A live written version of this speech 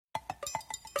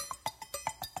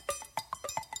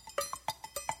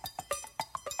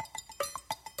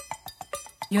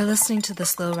You're listening to the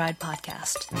Slow Ride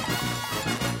Podcast.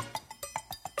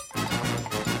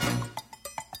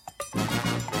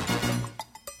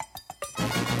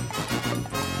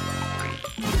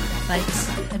 Bikes,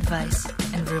 advice,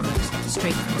 and rumors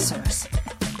straight from the source.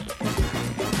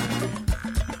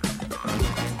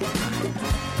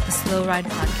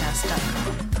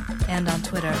 TheSlowRidePodcast.com and on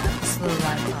Twitter at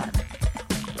TheSlowRidePod.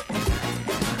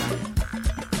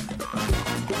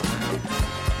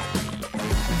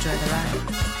 Enjoy the ride.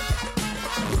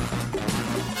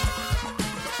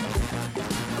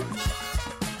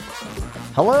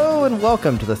 Hello and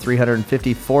welcome to the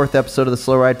 354th episode of the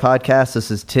Slow Ride Podcast.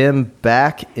 This is Tim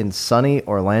back in sunny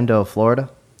Orlando, Florida.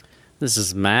 This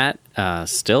is Matt,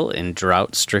 still in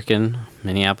drought-stricken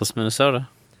Minneapolis, Minnesota.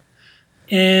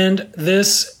 And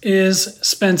this is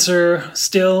Spencer,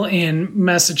 still in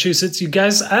Massachusetts. You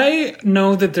guys, I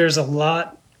know that there's a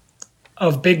lot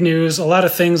of big news, a lot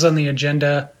of things on the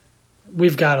agenda.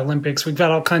 We've got Olympics, we've got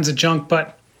all kinds of junk,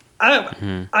 but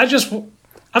I've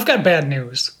got bad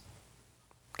news.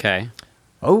 Okay.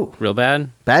 Oh, Real bad?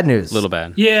 bad news. Little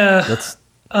bad. Yeah.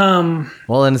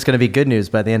 Well, then it's going to be good news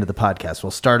by the end of the podcast.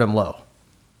 We'll start them low.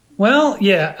 Well,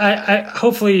 yeah. I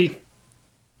hopefully.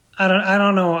 I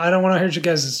don't know. I don't want to hurt you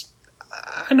guys.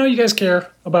 I know you guys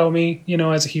care about me,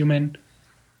 as a human.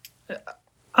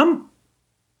 I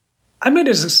made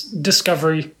a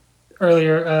discovery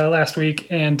earlier last week,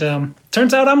 and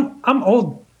turns out I'm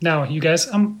old now. You guys,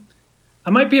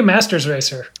 I might be a masters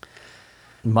racer.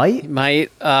 Might?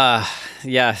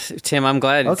 Yeah, Tim, I'm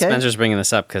glad Okay. Spencer's bringing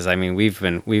this up because, I mean, we've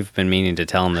been meaning to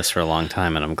tell him this for a long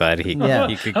time, and I'm glad he could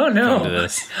Oh, no. come to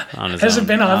this on his Has own. it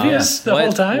been obvious the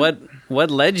whole time?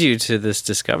 What led you to this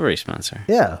discovery, Spencer?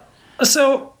 Yeah.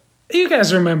 So, you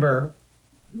guys remember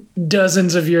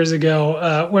dozens of years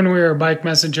ago when we were bike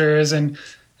messengers and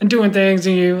doing things,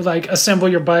 and you assemble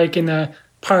your bike in the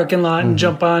parking lot and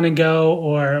jump on and go,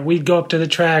 or we'd go up to the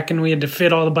track and we had to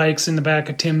fit all the bikes in the back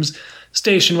of Tim's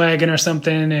station wagon or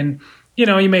something, and you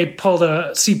may pull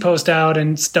the seat post out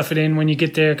and stuff it in when you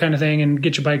get there, kind of thing, and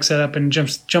get your bike set up and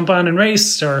jump on and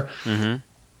race or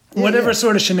whatever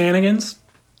sort of shenanigans.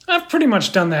 I've pretty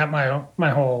much done that my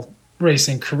whole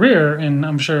racing career, and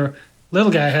I'm sure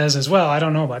little guy has as well. I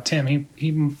don't know about Tim.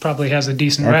 He probably has a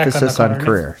decent Emphasis rack on the on car.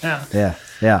 career.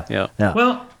 Yeah.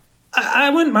 Well, I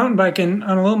went mountain biking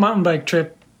on a little mountain bike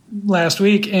trip last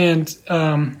week, and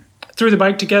threw the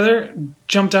bike together,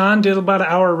 jumped on, did about an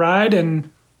hour ride, and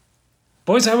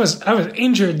boys, I was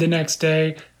injured the next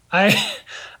day. I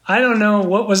don't know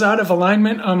what was out of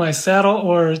alignment on my saddle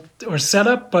or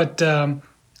setup, but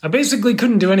I basically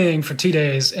couldn't do anything for 2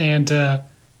 days, and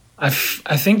I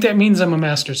think that means I'm a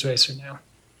masters racer now.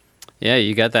 Yeah,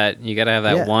 you got that. You got to have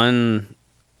that one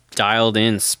dialed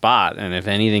in spot, and if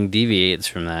anything deviates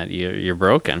from that, you're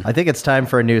broken. I think it's time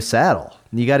for a new saddle.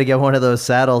 You got to get one of those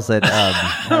saddles that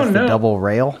has the double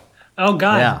rail. Oh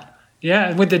God,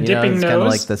 yeah, with the dipping it's nose, kind of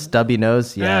like the stubby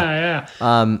nose. Yeah.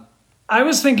 I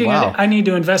was thinking Wow. I need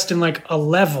to invest in a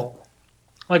level,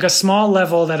 like a small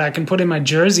level that I can put in my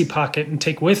jersey pocket and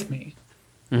take with me.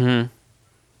 Mm-hmm.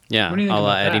 Yeah, What do you think a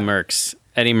la about Eddie that? Merckx.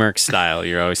 Eddie Merckx style.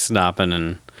 You're always stopping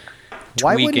and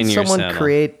Why tweaking wouldn't your someone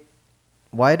saddle.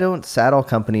 Why don't saddle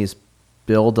companies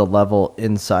build a level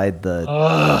inside the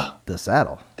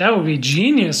saddle? That would be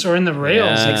genius, or in the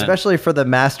rails. Yeah. Especially for the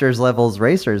masters levels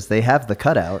racers, they have the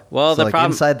cutout. Well, so the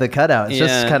problem- inside the cutout, it's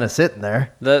just Yeah. kind of sitting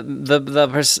there.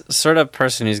 The sort of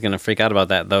person who's going to freak out about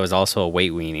that though is also a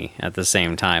weight weenie at the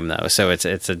same time though, so it's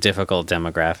a difficult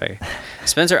demographic.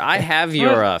 Spencer, I have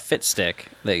your fit stick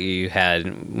that you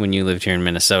had when you lived here in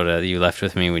Minnesota that you left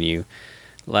with me when you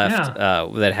left.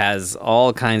 That has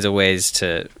all kinds of ways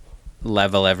to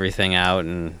level everything out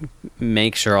and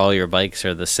make sure all your bikes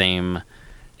are the same.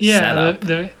 Yeah, setup.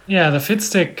 the fit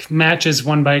stick matches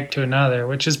one bike to another,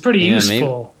 which is pretty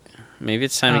useful. Maybe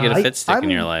it's time to get a fit stick in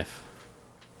your life.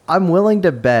 I'm willing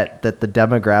to bet that the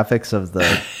demographics of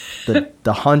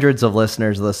the hundreds of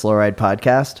listeners of the Slow Ride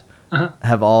podcast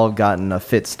have all gotten a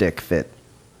fit stick fit.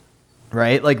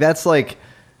 Right? That's like...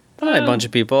 Probably a bunch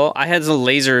of people. I had some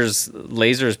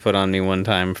lasers put on me one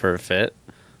time for a fit.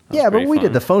 Yeah, but pretty we fun.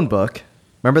 did the phone book.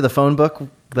 Remember the phone book?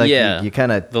 Yeah, You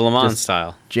kind of... the Le Mans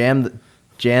style. Jam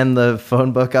the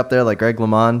phone book up there like Greg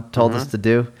LeMond told us to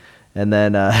do. And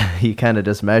then you kind of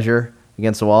just measure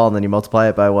against the wall, and then you multiply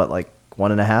it by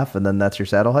 1.5, and then that's your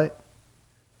saddle height?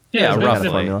 Yeah, it's roughly.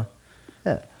 Formula.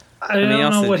 Yeah. I don't know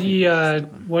also- what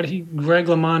he Greg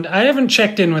LeMond. I haven't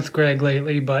checked in with Greg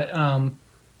lately, but I'm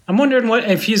wondering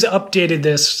if he's updated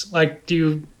this.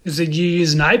 You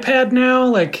use an iPad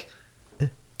now?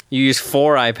 You use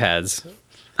 4 iPads.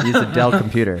 Use a Dell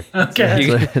computer. Okay.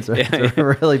 It's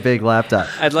a really big laptop.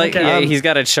 I'd like. Okay. Yeah, he's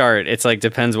got a chart. It's like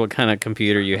depends what kind of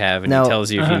computer you have, and Now- he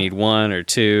tells you if you need one or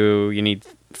two. You need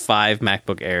 5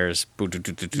 MacBook Airs.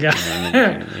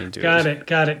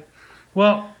 Got it.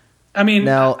 Well, I mean,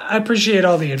 Now- I appreciate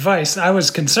all the advice. I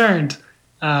was concerned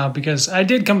because I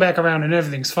did come back around and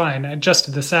everything's fine. I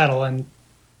adjusted the saddle and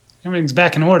everything's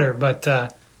back in order. But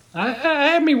I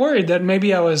had me worried that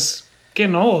maybe I was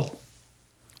getting old.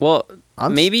 Well,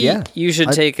 maybe yeah. you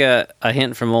should take a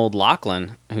hint from old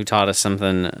Lachlan, who taught us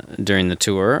something during the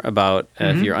tour about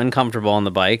if you're uncomfortable on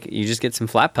the bike, you just get some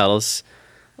flat pedals,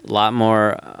 a lot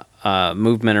more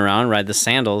movement around, ride the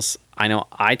sandals. I know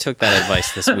I took that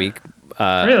advice this week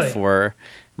Really? for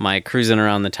my cruising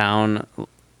around the town,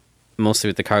 mostly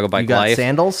with the Cargo Bike You got Life.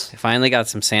 sandals? I finally got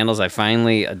some sandals. I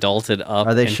finally adulted up.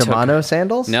 Are they and took- Shimano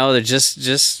sandals? No, they're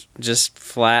just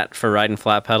flat for riding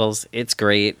flat pedals. It's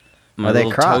great. My Are they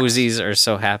little Crocs? toesies are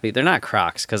so happy. They're not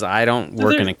Crocs because I don't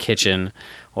work in a kitchen,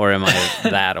 or am I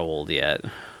that old yet?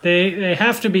 They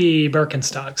have to be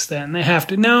Birkenstocks then. They have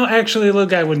to. No, actually, little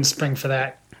guy wouldn't spring for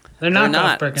that. They're not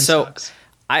not. Birkenstocks.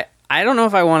 I don't know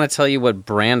if I want to tell you what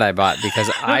brand I bought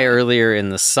because I earlier in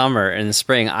the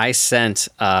spring, I sent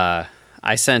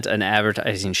an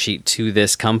advertising sheet to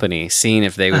this company, seeing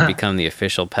if they would become the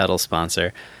official pedal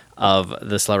sponsor of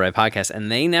the Slow Ride podcast, and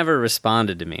they never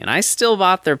responded to me. And I still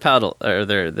bought their pedal or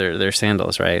their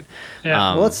sandals, right?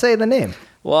 Yeah. Well, let's say the name.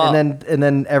 Well- and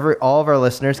then all of our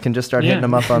listeners can just start hitting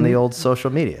them up on the old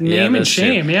social media. Name and that's true.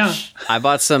 shame, yeah. I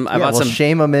bought some.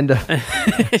 Shame them into.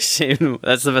 Shame.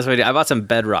 That's the best way to. I bought some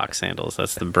Bedrock sandals.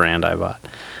 That's the brand I bought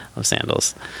of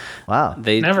sandals. Wow,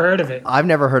 They Never heard of it. I've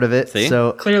never heard of it. See?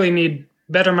 So Clearly need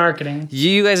better marketing.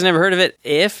 You guys never heard of it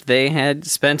if they had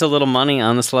spent a little money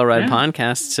on the Slow Ride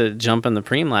podcast to jump in the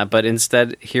Preem lap, but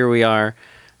instead here we are,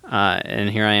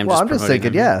 and here I am. well, just I'm just promoting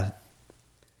thinking, them. yeah.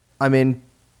 I mean,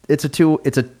 it's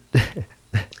a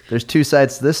there's two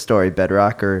sides to this story,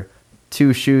 Bedrock, or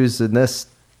two shoes in this.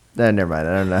 Never mind.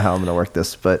 I don't know how I'm going to work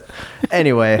this, but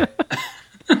anyway,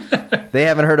 they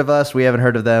haven't heard of us. We haven't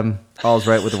heard of them. All's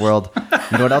right with the world.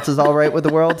 You know what else is all right with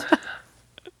the world?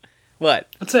 What?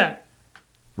 What's that?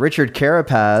 Richard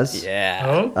Carapaz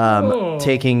Yeah.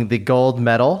 taking the gold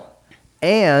medal,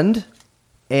 and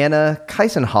Anna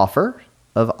Kiesenhofer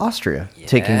of Austria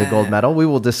taking the gold medal. We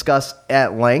will discuss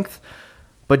at length.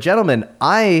 But gentlemen,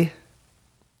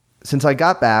 since I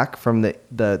got back from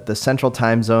the central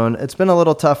time zone, it's been a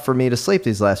little tough for me to sleep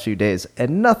these last few days,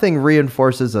 and nothing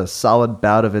reinforces a solid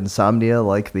bout of insomnia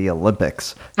like the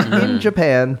Olympics in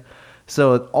Japan.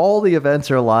 So all the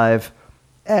events are live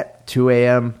at 2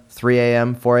 a.m., 3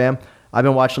 a.m., 4 a.m. I've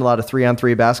been watching a lot of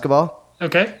 3-on-3 basketball.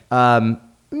 Okay.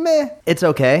 It's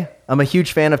okay. I'm a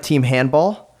huge fan of team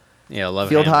handball. Yeah, I love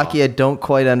Field handball. hockey I don't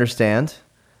quite understand.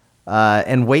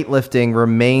 And weightlifting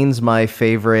remains my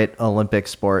favorite Olympic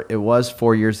sport. It was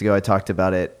 4 years ago. I talked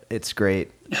about it. It's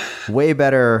great. Way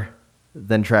better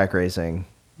than track racing.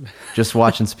 Just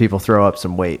watching some people throw up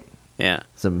some weight. Yeah.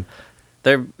 Some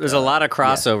There's a lot of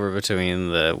crossover between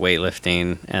the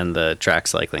weightlifting and the track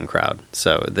cycling crowd,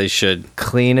 so they should.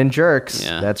 clean and jerks.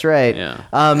 Yeah. That's right. Yeah.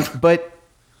 But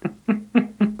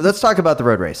let's talk about the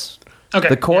road race. Okay.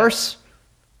 The course,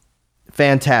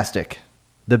 fantastic.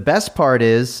 The best part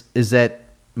is that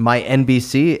my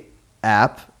NBC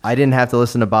app, I didn't have to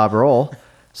listen to Bob Roll,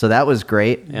 so that was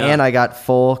great. Yeah. And I got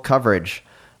full coverage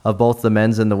of both the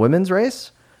men's and the women's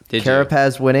race. Did you?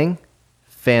 Carapaz winning,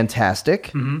 fantastic.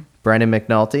 Mm-hmm. Brandon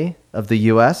McNulty of the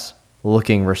U.S.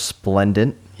 looking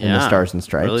resplendent in the Yeah, Stars and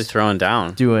Stripes. Really throwing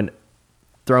down.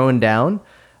 Throwing down.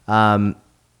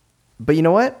 But you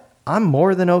know what? I'm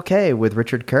more than okay with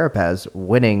Richard Carapaz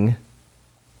winning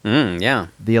Yeah.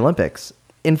 the Olympics.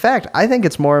 In fact, I think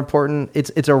it's more important.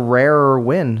 It's a rarer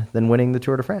win than winning the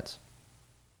Tour de France.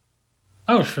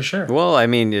 Oh, for sure. Well, I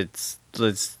mean, it's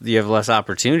you have less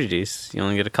opportunities. You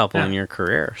only get a couple in your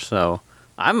career, so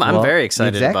I'm Well, very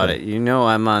excited about it. exactly. You know,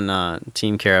 I'm on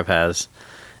Team Carapaz,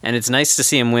 and it's nice to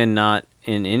see him win not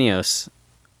in Ineos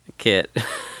kit.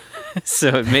 So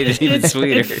it made it even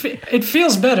sweeter. It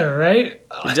feels better, right?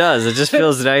 It does. It just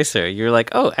feels nicer. You're like,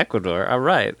 oh, Ecuador. All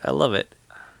right, I love it.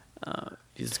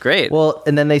 It's great. Well,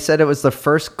 and then they said it was the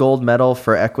first gold medal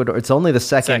for Ecuador. It's only the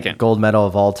second gold medal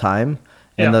of all time.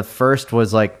 And Yeah. the first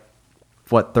was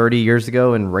 30 years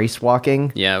ago in race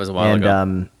walking. Yeah, it was a while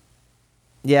ago.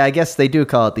 Yeah, I guess they do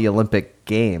call it the Olympic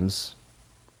Games,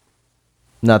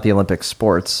 not the Olympic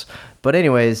sports. But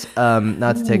anyways,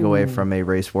 not to take away from a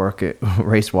race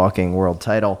walking world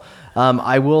title,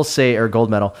 I will say, or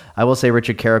gold medal, I will say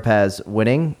Richard Carapaz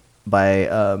winning by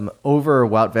over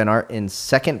Wout van Aert in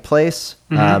second place,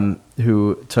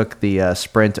 who took the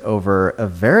sprint over a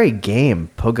very game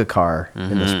Pogacar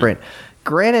in the sprint.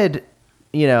 Granted,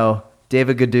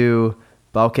 David Gaudu,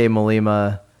 Bauke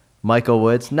Mollema, Michael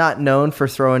Woods, not known for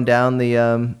throwing down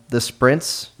the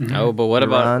sprints. Oh, but what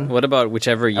about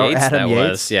whichever Yates Adam that Yates?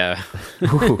 was? Yeah,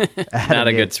 Ooh, not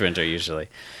a good Yates. sprinter usually.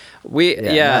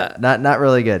 Not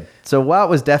really good. So Wout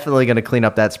was definitely going to clean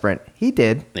up that sprint. He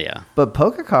did. Yeah. But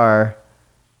Pogacar,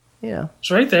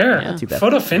 It's right there. Not too bad.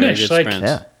 Photo Very finish. good Like, sprint.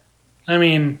 yeah. I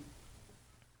mean,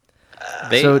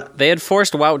 They had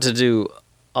forced Wout to do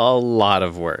a lot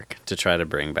of work to try to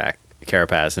bring back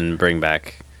Carapaz and bring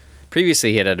back.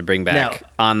 Previously, he had to bring back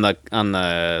on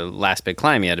the last big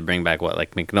climb. He had to bring back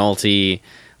like McNulty,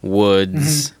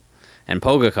 Woods, and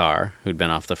Pogacar, who'd been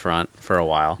off the front for a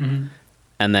while.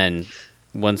 And then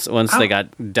once they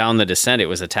got down the descent, it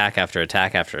was attack after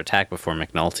attack after attack before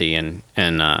McNulty and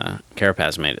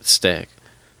Carapaz made it stick.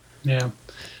 yeah.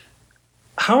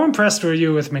 How impressed were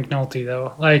you with McNulty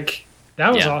though? Like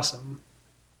that was awesome.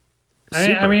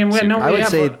 I mean, we I would have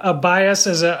say- a bias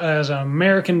as an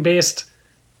American-based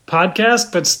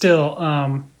podcast, but still,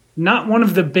 not one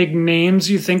of the big names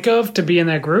you think of to be in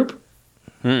that group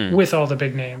with all the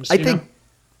big names. I you think, know?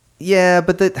 yeah,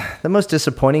 but the most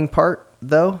disappointing part,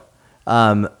 though,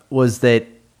 was that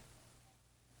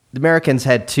the Americans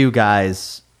had two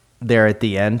guys there at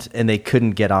the end, and they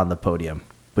couldn't get on the podium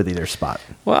with either spot.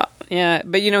 Well, yeah,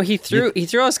 but he threw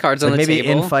his cards on Like the maybe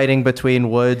table. infighting between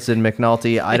Woods and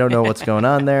McNulty. I don't know what's going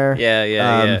on there.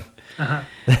 Yeah.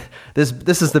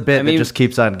 This is the bit that just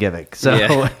keeps on giving.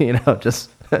 So just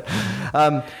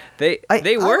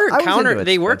They were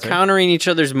Spencer. countering each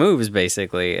other's moves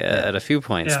basically at a few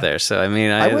points there. So I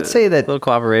mean, I would say that little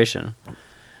cooperation.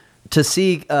 to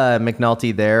see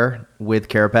McNulty there with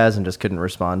Carapaz and just couldn't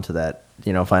respond to that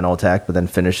final attack, but then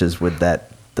finishes with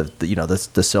that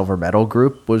the silver medal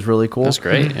group was really cool. That's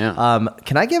great. Yeah.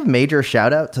 Can I give major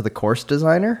shout out to the course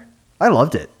designer? I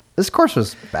loved it. This course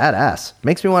was badass.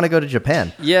 Makes me want to go to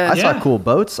Japan. Yeah. I saw cool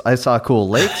boats. I saw cool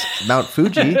lakes. Mount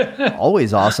Fuji,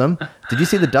 always awesome. Did you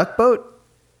see the duck boat?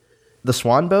 The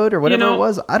swan boat or whatever it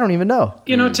was? I don't even know.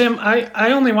 Tim,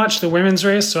 I only watched the women's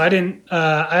race, so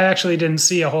I actually didn't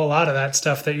see a whole lot of that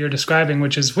stuff that you're describing,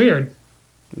 which is weird.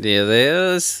 Yeah, they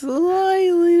have a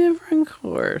slightly different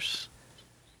course.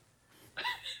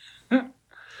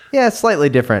 Yeah, it's slightly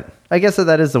different. I guess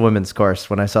that is the women's course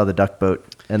when I saw the duck boat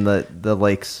and the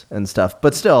lakes and stuff.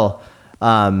 But still,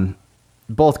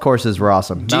 both courses were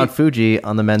awesome. Mount Fuji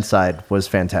on the men's side was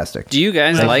fantastic. Do you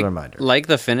guys Thanks for the reminder. like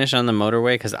the finish on the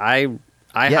motorway? Because I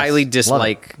highly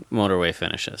dislike motorway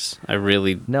finishes. I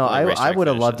really No, like I racetrack would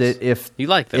have loved finishes. it if You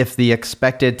like them. if the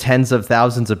expected tens of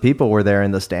thousands of people were there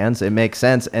in the stands. It makes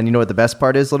sense. And you know what the best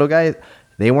part is, little guy?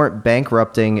 They weren't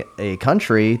bankrupting a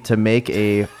country to make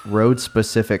a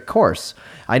road-specific course.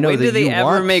 I know When that do they you ever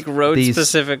want make these-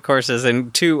 road-specific courses?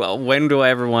 And two, when do I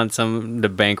ever want someone to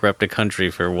bankrupt a country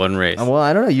for one race? Well,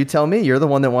 I don't know. You tell me. You're the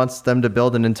one that wants them to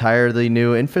build an entirely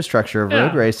new infrastructure of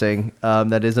road racing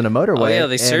that isn't a motorway. Oh, yeah,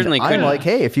 they And certainly I'm couldn't. like,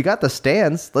 hey, if you got the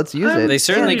stands, let's use it. They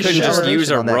certainly Yeah, couldn't sure. just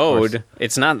use a On that course. road.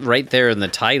 It's not right there in the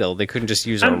title. They couldn't just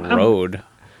use a I'm- road.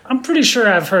 I'm pretty sure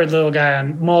I've heard Little Guy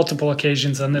on multiple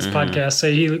occasions on this podcast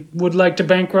say he would like to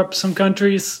bankrupt some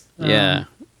countries. Yeah.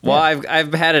 Well,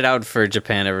 I've had it out for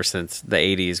Japan ever since the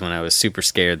 80s when I was super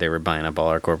scared they were buying up all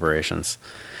our corporations.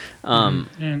 And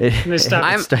they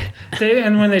stopped. I'm-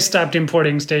 And when they stopped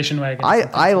importing station wagons.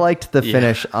 I liked the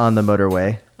finish on the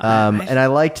motorway, and I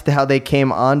liked how they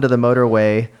came onto the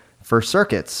motorway for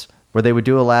circuits where they would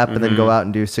do a lap and then go out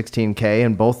and do 16K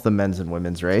in both the men's and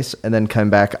women's race, and then come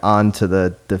back onto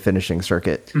the finishing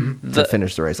circuit to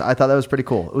finish the race. I thought that was pretty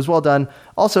cool. It was well done.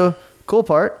 Also, cool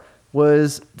part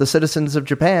was the citizens of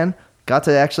Japan got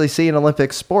to actually see an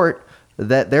Olympic sport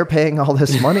that they're paying all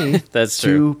this money That's to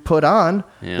true. put on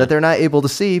Yeah. that they're not able to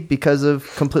see because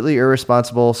of completely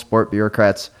irresponsible sport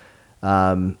bureaucrats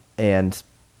and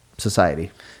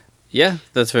society Yeah,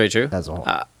 that's very true. as a whole.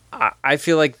 I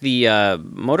feel like the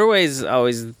motorways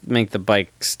always make the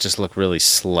bikes just look really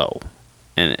slow,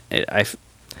 and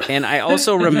I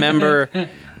also remember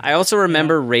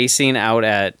racing out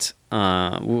at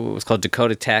it was called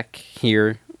Dakota Tech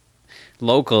here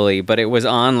locally, but it was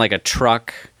on like a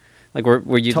truck, like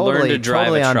where you learn to drive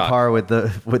totally a on truck. par with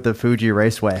the Fuji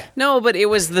Raceway. No, but it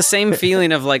was the same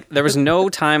feeling of like there was no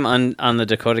time on the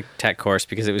Dakota Tech course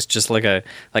because it was just like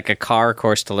a car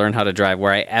course to learn how to drive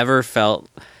where I ever felt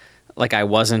like I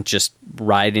wasn't just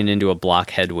riding into a block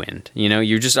headwind.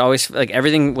 You just always like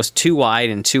everything was too wide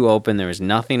and too open. There was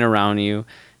nothing around you,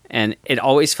 and it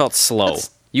always felt slow.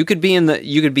 You could be in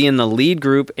the lead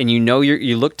group, and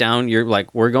you look down. You're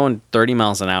like, we're going 30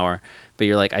 miles an hour, but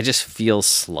you're like, I just feel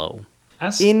slow.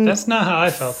 That's not how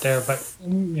I felt there, but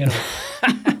you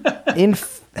know.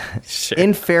 Sure.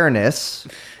 In fairness,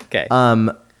 Okay.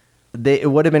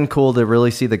 it would have been cool to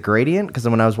really see the gradient, because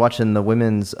when I was watching the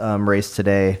women's race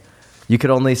today, you could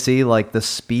only see like the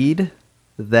speed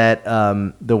that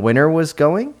the winner was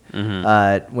going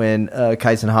when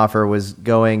Kaisenhofer was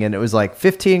going, and it was like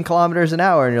 15 kilometers an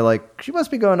hour, and you're like, she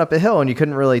must be going up a hill, and you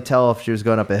couldn't really tell if she was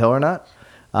going up a hill or not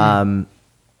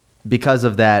because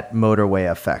of that motorway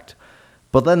effect.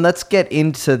 But then let's get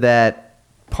into that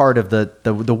part of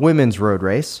the women's road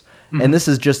race. And this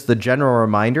is just the general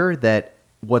reminder that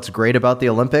what's great about the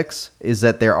Olympics is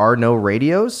that there are no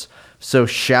radios. So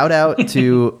shout out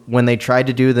to when they tried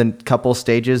to do the couple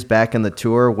stages back in the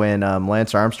Tour when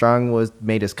Lance Armstrong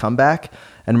made his comeback.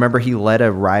 And remember, he led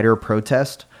a rider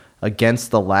protest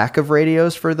against the lack of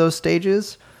radios for those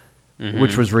stages,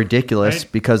 which was ridiculous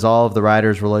because all of the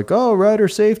riders were like, oh, rider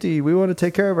safety, we want to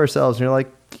take care of ourselves. And you're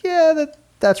like, yeah,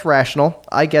 that's rational.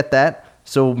 I get that.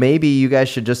 So maybe you guys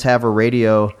should just have a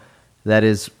radio that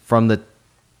is from the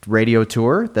radio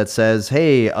tour that says,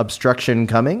 hey, obstruction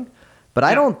coming. But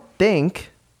I don't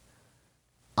think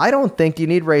you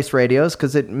need race radios,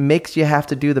 because it makes you have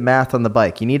to do the math on the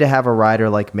bike. You need to have a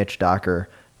rider like Mitch Docker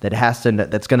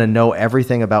that's going to know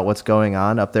everything about what's going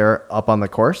on up on the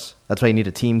course. That's why you need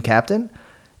a team captain.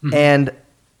 And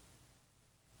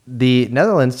the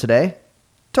Netherlands today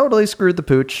totally screwed the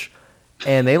pooch,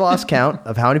 and they lost count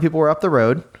of how many people were up the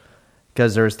road,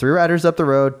 because there was 3 riders up the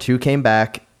road, 2 came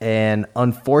back, and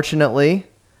unfortunately,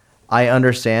 I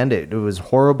understand it was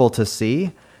horrible to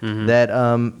see that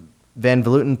Van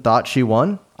Vleuten thought she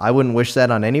won. I wouldn't wish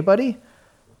that on anybody.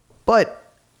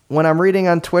 But when I'm reading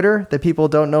on Twitter that people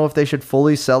don't know if they should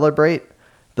fully celebrate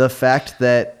the fact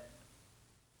that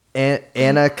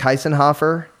Anna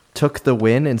Kaisenhofer took the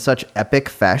win in such epic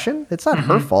fashion, it's not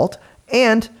her fault.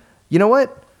 And you know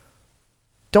what?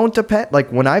 Don't depend. Like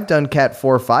when I've done Cat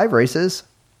 4 or 5 races,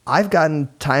 I've gotten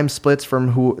time splits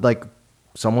from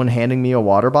someone handing me a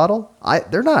water bottle.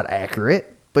 They're not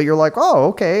accurate, but you're like, oh,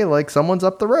 okay, like someone's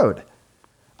up the road.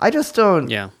 I just don't.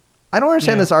 Yeah. I don't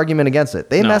understand this argument against it.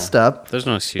 They messed up. There's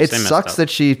no excuse. It sucks that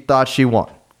she thought she won.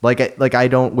 Like I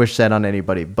don't wish that on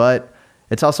anybody, but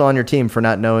it's also on your team for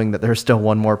not knowing that there's still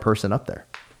one more person up there.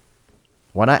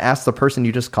 Why not ask the person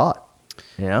you just caught?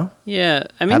 You know? Yeah,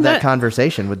 I mean have that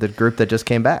conversation with the group that just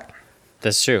came back.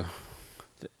 That's true.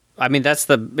 I mean,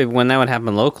 when that would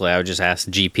happen locally, I would just ask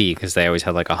GP, because they always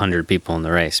had like 100 people in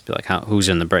the race. Be like, who's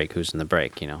in the break? Who's in the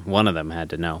break? You know, one of them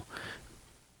had to know.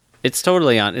 It's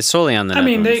totally on the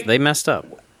Netherlands. They messed up.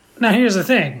 Now, here's the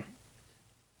thing.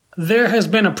 There has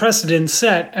been a precedent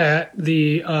set at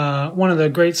the one of the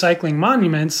great cycling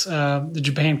monuments, the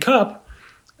Japan Cup,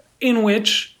 in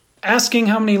which asking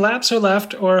how many laps are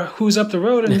left or who's up the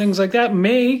road and things like that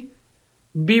may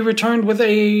be returned with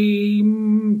a,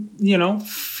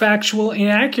 factual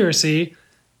inaccuracy,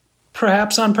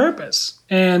 perhaps on purpose.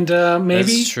 And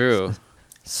maybe... That's true.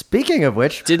 Speaking of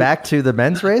which, back to the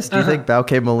men's race, do you think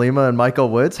Bauke Mollema and Michael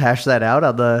Woods hashed that out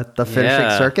on the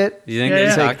finishing circuit? You think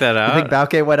they talked that out? You think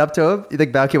Bauke went up to him? You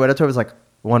think Bauke went up to him and was like,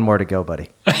 one more to go, buddy?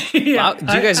 Do you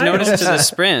guys notice to the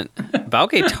sprint,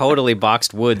 Bauke totally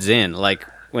boxed Woods in. Like,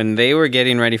 when they were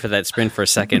getting ready for that sprint for a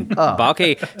second,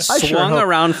 Bauke swung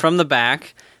around from the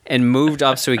back and moved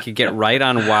up so he could get right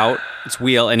on Wout's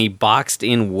wheel, and he boxed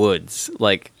in Woods.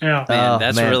 Like,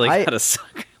 man, really gotta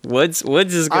suck. Woods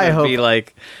is gonna be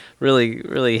like really,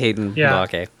 really hating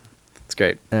Bauke. It's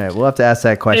great. All right, we'll have to ask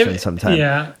that question sometime.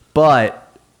 Yeah,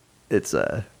 but it's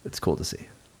cool to see.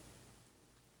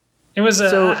 It was.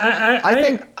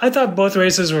 I thought both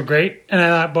races were great, and I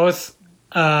thought both.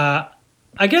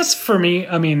 I guess for me,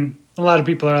 I mean, a lot of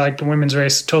people are like, the women's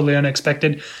race totally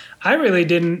unexpected. I really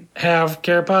didn't have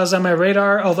Carapaz on my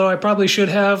radar, although I probably should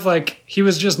have. Like, he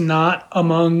was just not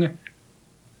among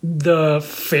the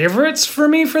favorites for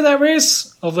me for that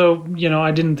race. Although,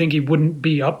 I didn't think he wouldn't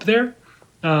be up there.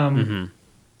 I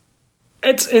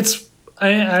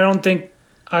don't think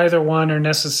either one are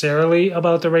necessarily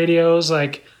about the radios.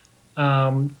 Like,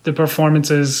 the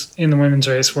performances in the women's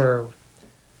race were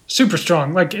super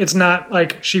strong. Like, it's not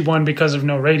like she won because of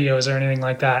no radios or anything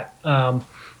like that. Oh,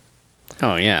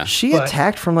 yeah. She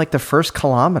attacked from like the first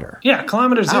kilometer. Yeah,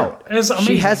 kilometer zero. It's amazing.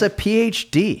 She has a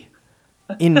PhD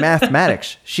in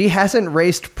mathematics. She hasn't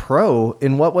raced pro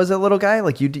in, what was it, little guy?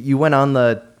 Like you went on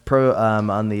the pro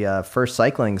on the first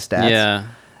cycling stats. Yeah.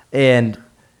 And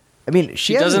I mean,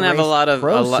 she doesn't have a lot of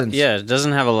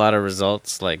doesn't have a lot of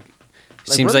results. Like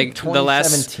seems like the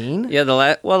last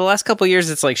the last couple of years,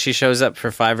 it's like she shows up for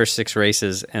 5 or 6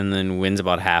 races and then wins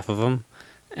about half of them,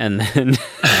 and then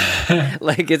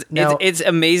Like Now- it's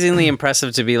amazingly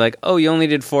impressive to be like, oh, you only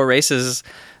did 4 races.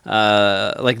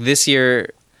 Like this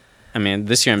year, I mean,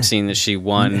 this year I'm seeing that she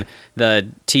won the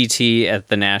TT at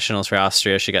the Nationals for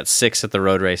Austria. She got 6 at the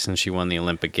road race, and she won the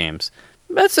Olympic Games.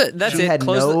 That's it. That's She it. had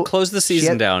Close the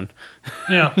season down.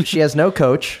 Yeah. She has no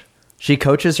coach. She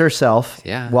coaches herself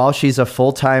while she's a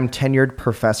full-time tenured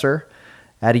professor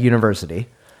at a university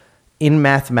in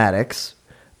mathematics.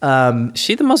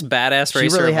 She the most badass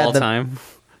racer really of had all time.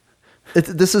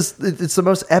 It's the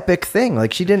most epic thing.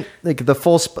 Like she didn't like the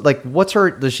full what's her?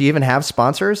 Does she even have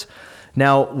sponsors?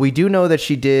 Now we do know that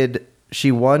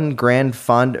she won Grand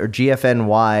Fund or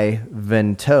GFNY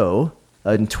Vento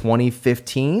in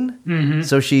 2015.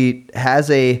 So she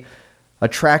has a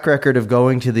track record of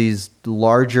going to these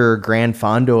larger Grand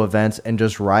Fondo events and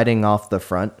just riding off the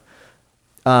front.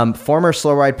 Former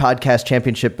Slow Ride Podcast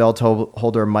Championship belt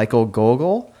holder Michael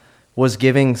Gogol was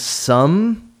giving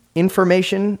some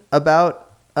information about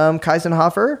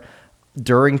Kaisenhofer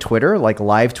during Twitter, like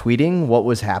live tweeting what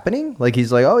was happening. Like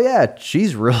he's like, oh yeah,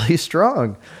 she's really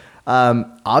strong.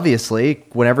 Obviously,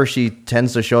 whenever she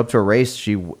tends to show up to a race,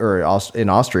 in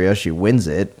Austria, she wins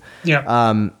it.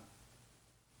 Yeah.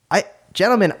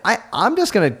 Gentlemen, I'm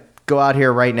just going to go out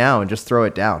here right now and just throw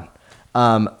it down.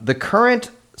 The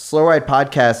current Slow Ride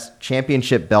Podcast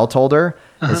Championship belt holder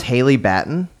is Haley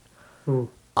Batten. Ooh.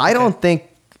 I don't think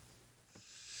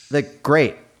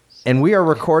great. And we are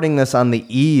recording this on the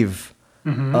eve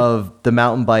of the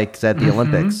mountain bikes at the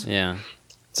Olympics. Yeah.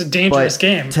 It's a dangerous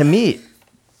game. To me,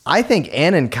 I think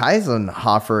Anna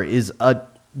Kaisenhofer is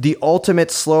the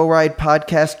ultimate Slow Ride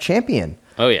Podcast champion.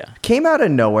 Oh yeah. Came out of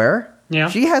nowhere. Yeah.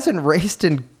 She hasn't raced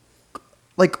in,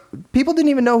 like, people didn't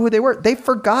even know who they were. They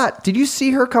forgot. Did you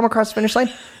see her come across the finish line?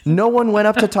 No one went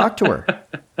up to talk to her.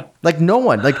 Like, no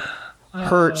one. Like,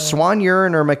 her Swan Ure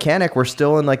and her mechanic were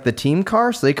still in, like, the team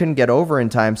car, so they couldn't get over in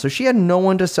time. So she had no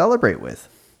one to celebrate with.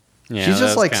 Yeah, She's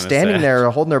just, like, standing sad. there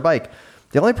holding her bike.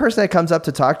 The only person that comes up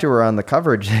to talk to her on the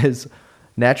coverage is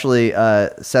naturally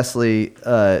Cecily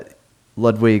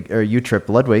Ludwig, or Utrip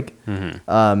Ludwig,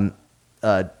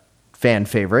 fan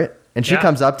favorite. And she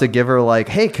comes up to give her like,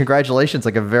 hey, congratulations,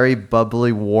 like a very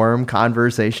bubbly, warm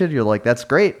conversation. You're like, that's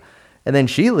great. And then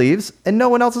she leaves and no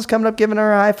one else is coming up giving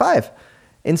her a high five.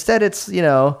 Instead, it's,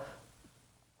 the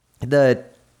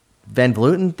Van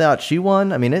Vleuten thought she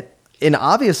won. I mean, and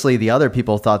obviously the other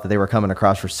people thought that they were coming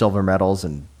across for silver medals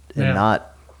and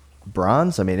not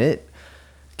bronze. I mean,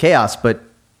 chaos. But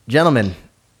gentlemen,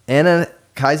 Anna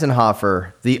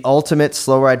Kaisenhofer, the ultimate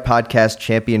Slow Ride Podcast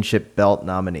Championship belt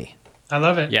nominee. I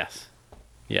love it. Yes.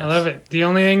 I love it. The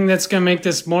only thing that's going to make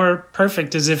this more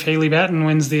perfect is if Haley Batten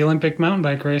wins the Olympic mountain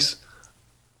bike race.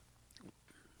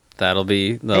 That'll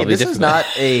be This difficult.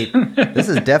 This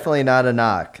is definitely not a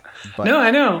knock. But, No,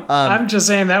 I know. I'm just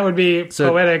saying that would be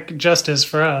poetic justice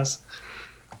for us.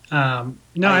 I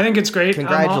think it's great.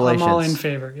 Congratulations. I'm all in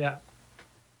favor. Yeah.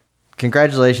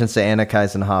 Congratulations to Anna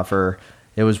Kaisenhofer.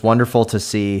 It was wonderful to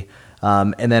see.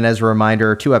 And then as a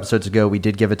reminder, 2 episodes ago, we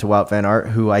did give it to Wout van Aert,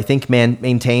 who I think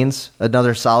maintains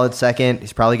another solid second.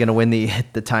 He's probably going to win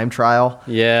the time trial.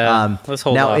 Yeah, let's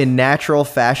hold now, off. in natural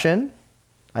fashion,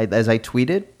 as I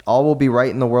tweeted, all will be right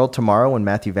in the world tomorrow when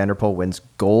Matthew van der Poel wins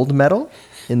gold medal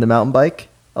in the mountain bike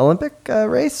Olympic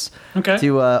race. Okay.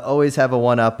 To always have a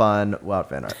one-up on Wout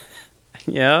van Aert.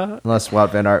 Yeah. Unless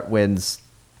Wout van Aert wins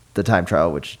the time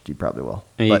trial, which he probably will.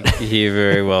 He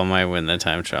very well might win the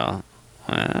time trial.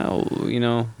 Well,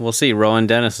 we'll see. Rowan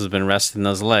Dennis has been resting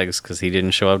those legs because he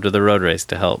didn't show up to the road race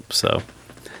to help. So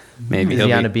maybe Is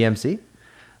he on a BMC?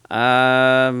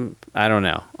 I don't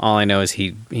know. All I know is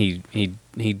he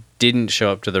didn't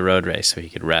show up to the road race so he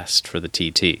could rest for the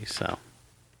TT. So,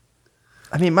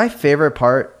 I mean, my favorite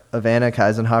part of Anna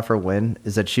Kaisenhofer win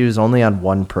is that she was only on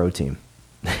one pro team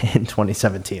in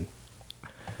 2017.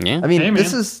 yeah. I mean, Hey,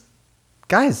 this man. is,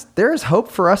 guys, there is hope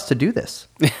for us to do this.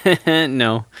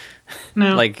 No.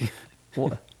 No. Like,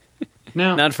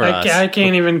 no. not for us. I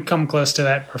can't even come close to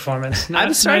that performance.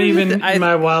 Not starting to even in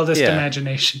my wildest yeah.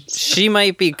 imaginations. she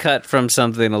might be cut from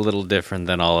something a little different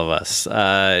than all of us.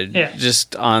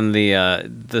 Just on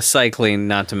the cycling,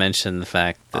 not to mention the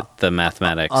fact that the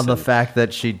mathematics. On the fact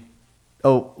that she,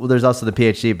 there's also the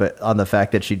PhD, but on the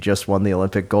fact that she just won the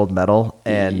Olympic gold medal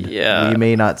and we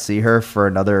may not see her for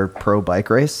another pro bike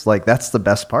race. Like, that's the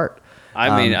best part.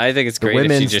 I mean, I think it's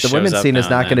great if she just the shows women's up scene now is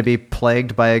not and going to then. be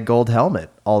plagued by a gold helmet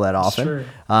all that often. true.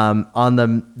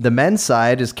 On the men's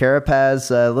side is Carapaz,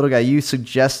 little guy. You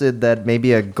suggested that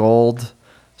maybe a gold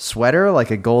sweater, like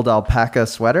a gold alpaca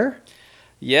sweater.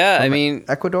 Yeah, I mean,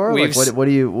 Ecuador. Like, what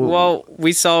do you? Well,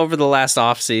 we saw over the last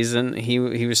off season, he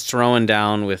was throwing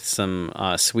down with some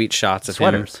sweet shots of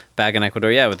sweaters him back in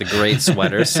Ecuador. Yeah, with the great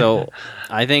sweaters. So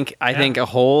I think a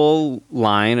whole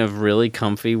line of really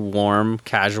comfy, warm,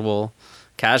 casual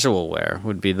wear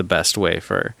would be the best way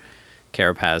for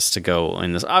Carapaz to go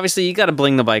in this. Obviously, you got to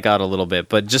bling the bike out a little bit,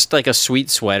 but just like a sweet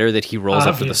sweater that he rolls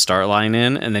up to the start line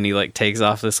in, and then he like takes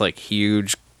off this like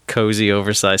huge, cozy,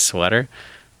 oversized sweater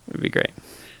would be great.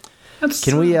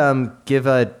 Can we give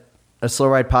a Slow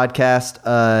Ride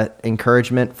podcast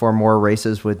encouragement for more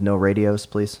races with no radios,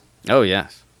 please? Oh,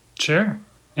 yes. Sure.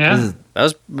 Yeah.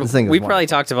 We probably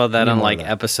talked about that on like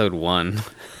episode 1.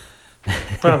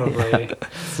 Probably.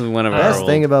 This is one of our best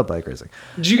thing about bike racing.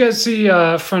 Did you guys see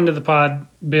a friend of the pod,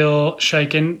 Bill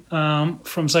Scheiken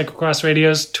from Cyclocross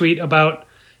Radios, tweet about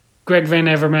Greg Van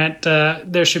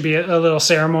Avermaet? There should be a little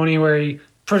ceremony where he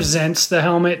presents the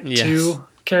helmet to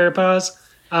Carapaz.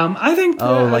 I think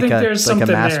there's something like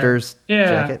a Masters there.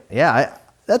 jacket. Yeah,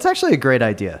 that's actually a great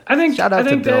idea. I think Bill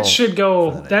that should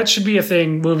go. That should be a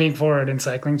thing moving forward in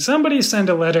cycling. Somebody send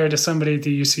a letter to somebody at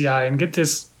the UCI and get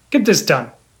this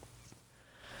done.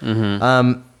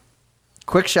 Mm-hmm.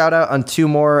 Quick shout out on 2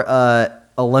 more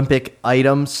Olympic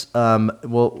items.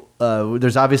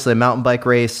 There's obviously a mountain bike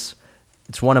race.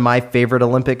 It's one of my favorite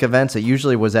Olympic events. It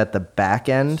usually was at the back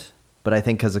end, but I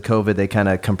think because of COVID, they kind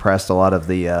of compressed a lot of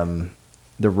the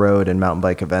road and mountain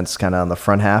bike events kind of on the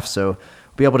front half. So we'll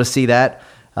be able to see that.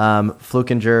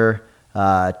 Flukinger,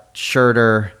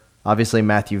 Schurter, obviously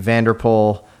Matthew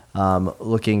Vanderpool,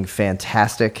 looking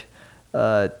fantastic.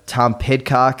 Tom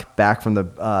Pidcock back from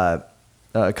the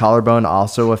collarbone,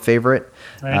 also a favorite.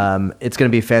 Right. It's going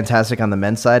to be fantastic on the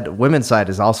men's side. Women's side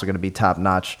is also going to be top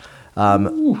notch.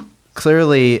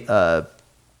 Clearly,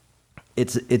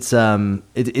 it's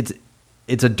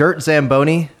a dirt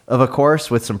Zamboni of a course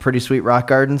with some pretty sweet rock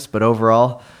gardens, but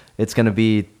overall, it's going to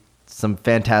be some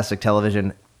fantastic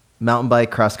television. Mountain bike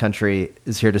cross country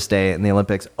is here to stay, and the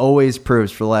Olympics always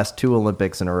proves for the last 2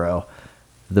 Olympics in a row,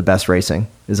 the best racing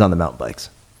is on the mountain bikes.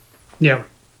 Yeah.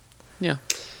 Yeah.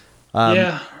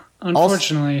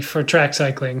 Unfortunately for track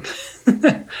cycling,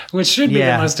 which should be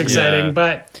the most exciting,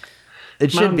 but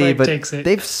it should be. But takes it.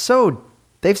 they've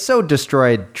so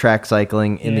destroyed track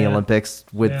cycling in the Olympics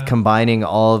with combining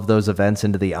all of those events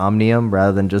into the Omnium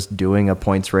rather than just doing a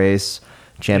points race,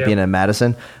 Champion and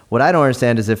Madison. What I don't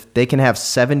understand is if they can have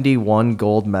 71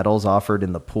 gold medals offered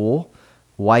in the pool,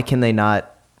 why do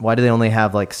they only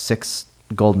have like 6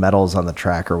 gold medals on the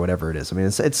track or whatever it is? I mean,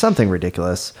 it's something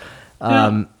ridiculous.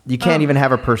 You can't even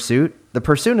have a pursuit. The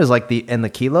pursuit is like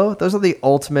the kilo. Those are the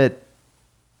ultimate.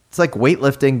 It's like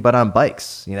weightlifting, but on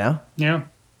bikes, you know? Yeah.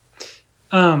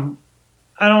 I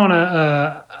don't want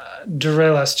to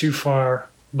derail us too far,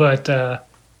 but the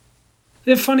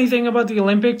funny thing about the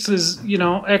Olympics is,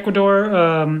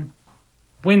 Ecuador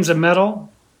wins a medal,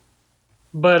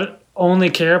 but only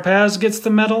Carapaz gets the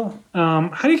medal.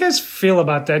 How do you guys feel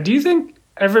about that? Do you think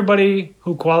everybody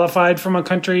who qualified from a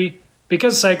country,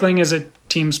 because cycling is a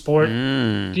team sport,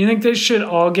 do you think they should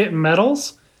all get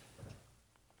medals?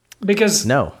 Because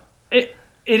no.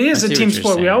 It is a team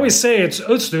sport. We always say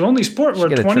it's the only sport where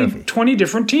 20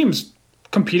 different teams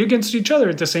compete against each other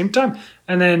at the same time.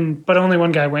 But only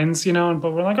one guy wins, but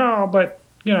we're like,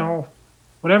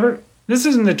 whatever. This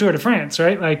isn't the Tour de France,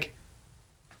 right? Like,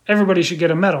 everybody should get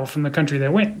a medal from the country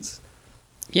that wins.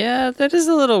 Yeah, that is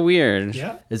a little weird.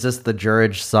 Yeah. Is this the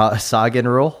Juraj Sagan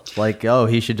rule? Like,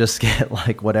 he should just get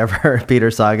like whatever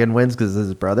Peter Sagan wins because it's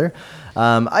his brother.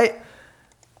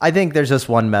 I think there's just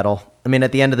one medal. I mean,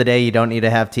 at the end of the day, you don't need to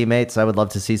have teammates. I would love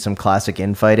to see some classic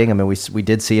infighting. I mean, we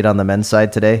did see it on the men's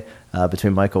side today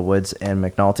between Michael Woods and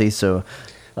McNulty,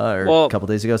 a couple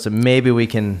days ago. So maybe we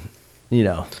can,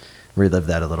 relive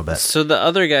that a little bit. So the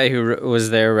other guy who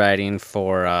was there riding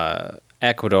for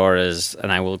Ecuador is,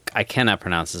 and I cannot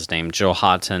pronounce his name,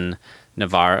 Johatin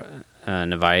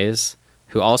Narvaez,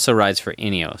 who also rides for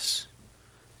Ineos.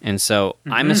 And so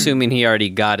I'm assuming he already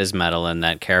got his medal and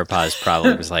that Carapaz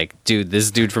probably was like, dude,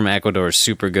 this dude from Ecuador is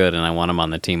super good and I want him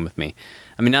on the team with me.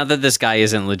 I mean, not that this guy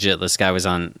isn't legit. This guy was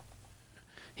on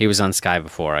Sky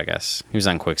before, I guess. He was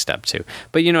on Quick Step too.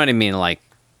 But you know what I mean? Like,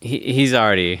 he's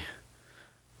already...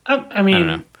 I don't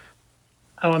know.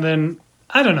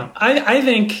 I don't know. I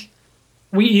think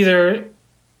we either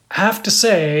have to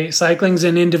say cycling's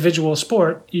an individual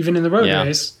sport, even in the road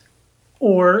race,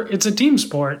 or it's a team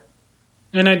sport.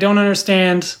 And I don't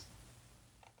understand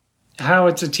how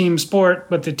it's a team sport,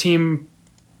 but the team,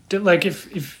 like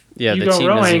if you the go team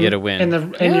rowing doesn't get a win.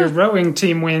 and your rowing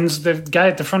team wins, the guy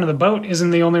at the front of the boat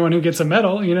isn't the only one who gets a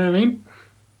medal. You know what I mean?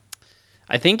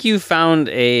 I think you found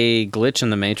a glitch in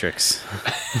the Matrix,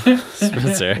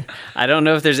 Spencer. I don't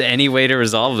know if there's any way to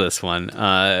resolve this one.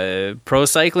 Pro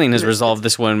Cycling has resolved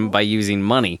this one by using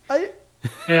money. I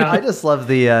just love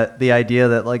the idea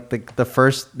that like the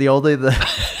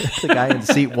guy in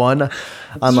seat one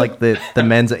on like the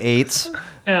men's eights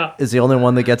is the only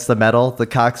one that gets the medal. The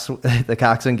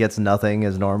coxswain gets nothing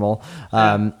as normal.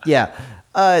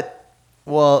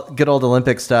 Well, good old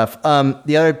Olympic stuff.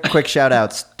 The other quick shout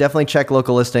outs, definitely check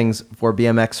local listings for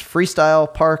BMX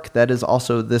Freestyle Park. That is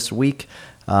also this week.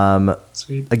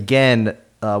 Sweet. Again,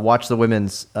 watch the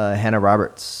women's. Hannah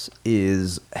Roberts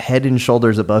is head and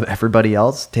shoulders above everybody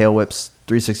else. Tail whips,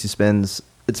 360 spins.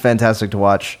 It's fantastic to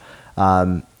watch.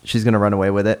 She's going to run away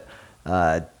with it.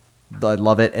 I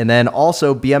love it. And then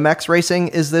also BMX racing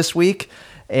is this week.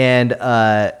 And you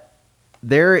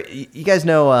guys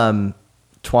know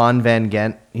Twan Van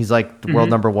Gent. He's like the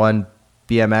world number one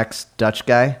BMX Dutch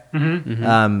guy.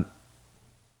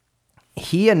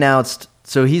 He announced,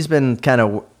 so he's been kind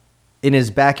of in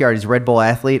his backyard. He's a Red Bull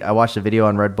athlete. I watched a video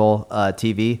on Red Bull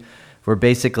TV where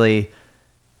basically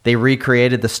they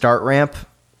recreated the start ramp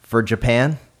for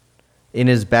Japan in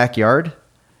his backyard.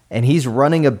 And he's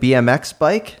running a BMX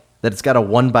bike that's got a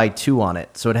 1x2 on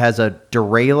it. So it has a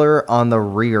derailleur on the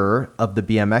rear of the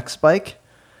BMX bike.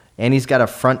 And he's got a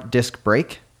front disc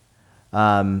brake.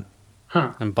 I'm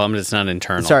bummed it's not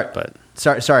internal.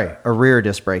 Sorry, a rear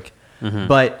disc brake.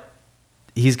 But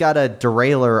he's got a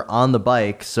derailleur on the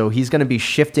bike, so he's going to be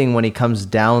shifting when he comes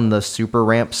down the super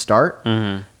ramp start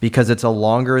because it's a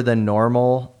longer than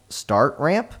normal start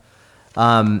ramp.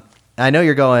 I know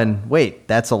you're going, wait,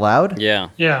 that's allowed? Yeah.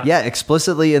 Yeah,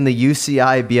 explicitly in the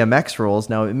UCI BMX rules.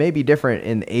 Now, it may be different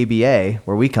in ABA,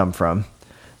 where we come from,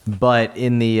 but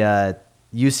in the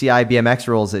UCI BMX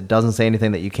rules, it doesn't say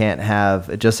anything that you can't have.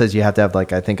 It just says you have to have,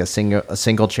 like, I think a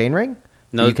single chain ring.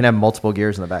 No, you can have multiple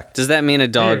gears in the back. Does that mean a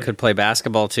dog could play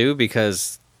basketball too?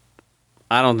 Because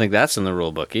I don't think that's in the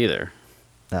rule book either.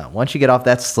 No, once you get off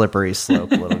that slippery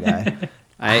slope, little guy.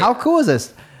 How cool is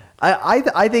this?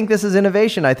 I think this is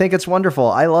innovation. I think it's wonderful.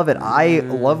 I love it. I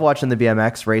love watching the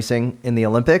BMX racing in the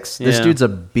Olympics. This dude's a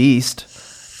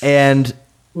beast. And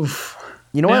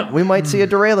you know what? We might see a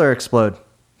derailleur explode.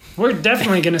 We're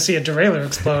definitely going to see a derailleur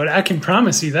explode. I can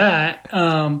promise you that.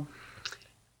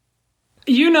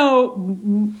 You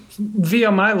know,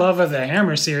 via my love of the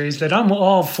Hammer series, that I'm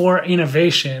all for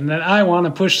innovation, that I want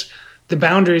to push the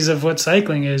boundaries of what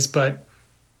cycling is, but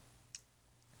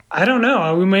I don't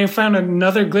know. We may have found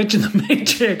another glitch in the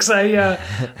Matrix. I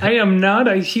am not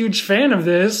a huge fan of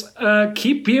this.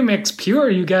 Keep BMX pure,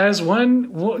 you guys. You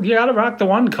got to rock the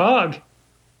one cog.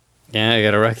 Yeah, you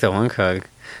got to rock the one cog.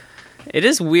 It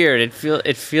is weird.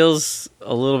 It feels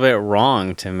a little bit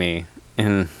wrong to me,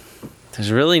 and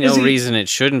there's really no reason it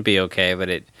shouldn't be okay.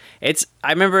 But it's.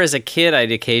 I remember as a kid,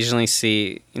 I'd occasionally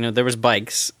see. There was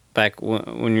bikes back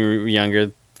when you were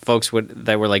younger. Folks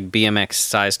that were like BMX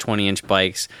size 20-inch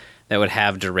bikes that would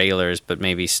have derailleurs, but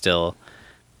maybe still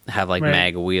have like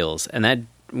mag wheels, and that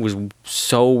was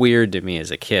so weird to me as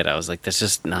a kid. I was like, that's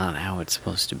just not how it's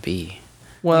supposed to be.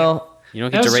 Well. You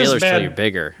don't get derailleurs till you're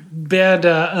bigger.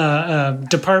 Bad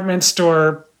department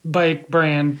store bike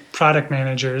brand product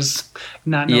managers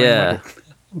not knowing what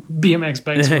BMX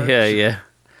bikes were. Yeah.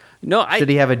 No, should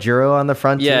he have a gyro on the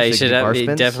front? Yeah, he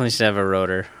definitely should have a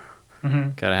rotor.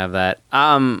 Gotta have that.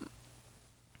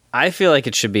 I feel like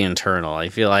it should be internal. I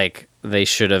feel like they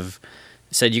should have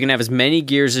said you can have as many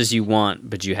gears as you want,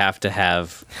 but you have to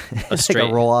have a straight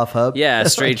like a roll-off hub. Yeah, a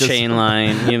straight chain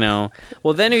line.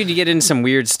 Well, then you get into some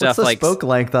weird stuff. What's the spoke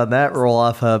length on that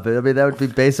roll-off hub? I mean, that would be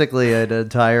basically an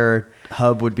entire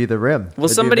hub would be the rim. Well,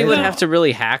 somebody would have to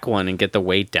really hack one and get the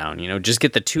weight down. Just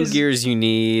get the two gears you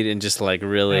need and just like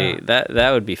really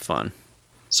that would be fun.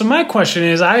 So my question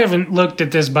is, I haven't looked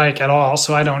at this bike at all,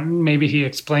 so I don't. Maybe he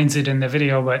explains it in the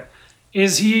video, but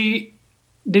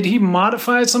did he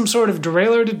modify some sort of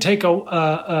derailleur to take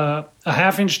a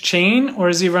half-inch chain, or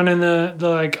is he running the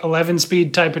like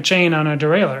 11-speed type of chain on a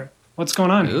derailleur? What's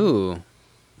going on? Ooh,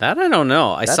 that I don't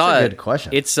know. That's a good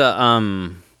question. It's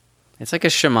it's like a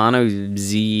Shimano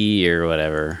Z or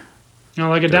whatever.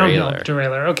 Like a downhill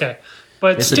derailleur. Okay,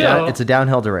 but it's a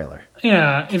downhill derailleur.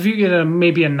 Yeah, if you get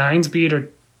maybe a 9-speed or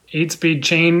 8-speed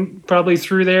chain probably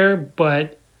through there,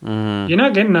 but you're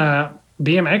not getting a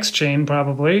BMX chain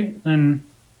probably. And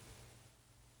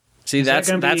see, that's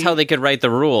how they could write the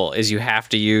rule: is you have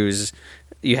to use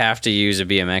a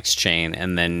BMX chain,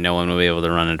 and then no one will be able to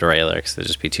run a derailleur because they'll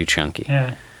just be too chunky.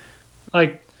 Yeah,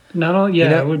 like not only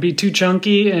it would be too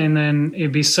chunky, and then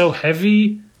it'd be so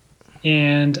heavy.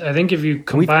 And I think if you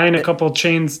combine a couple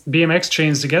chains, BMX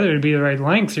chains together to be the right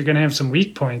length, you're going to have some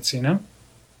weak points.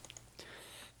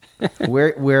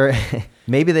 we're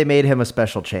maybe they made him a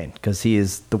special chain because he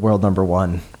is the world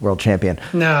 #1 world champion.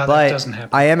 No, but that doesn't happen.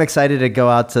 I am excited to go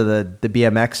out to the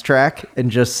BMX track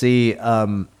and just see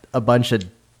a bunch of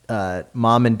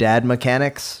mom and dad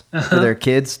mechanics for their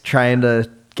kids trying to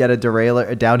get a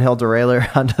downhill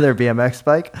derailleur onto their BMX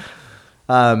bike.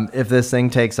 If this thing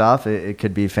takes off, it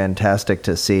could be fantastic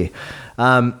to see.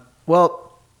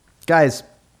 Well, guys,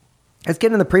 let's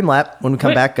get in the preem lap. When we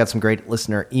come back, got some great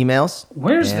listener emails.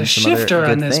 Where's the shifter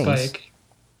on this bike?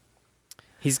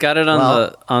 He's got it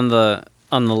on the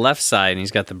left side, and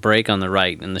he's got the brake on the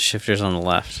right, and the shifter's on the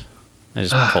left. I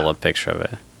just pull a picture of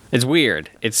it. It's weird.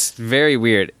 It's very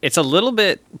weird. It's a little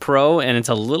bit pro, and it's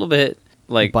a little bit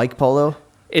like bike polo.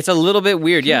 It's a little bit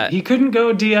weird. Yeah, he couldn't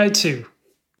go Di2.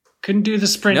 Couldn't do the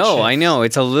sprint. No, shift. I know.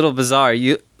 It's a little bizarre.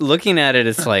 You looking at it,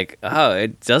 it's like, oh,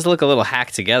 it does look a little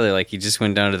hacked together. Like you just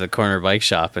went down to the corner bike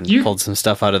shop and pulled some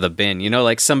stuff out of the bin. You know,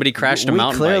 like somebody crashed a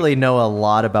mountain bike. We clearly know a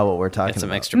lot about what we're talking about.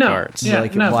 Some extra parts.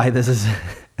 Yeah, why this is...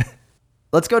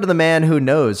 Let's go to the man who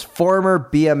knows. Former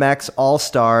BMX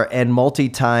All-Star and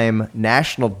multi-time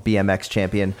national BMX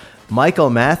champion, Michael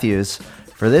Matthews,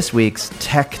 for this week's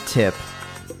Tech Tip.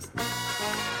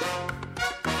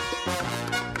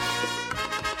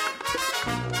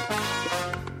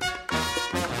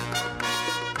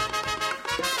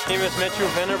 My name is Matthew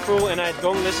Vanderpool, and I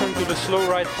don't listen to the Slow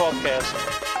Ride podcast.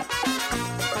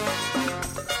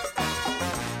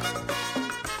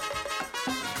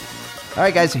 All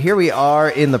right, guys, here we are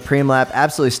in the preem lap.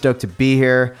 Absolutely stoked to be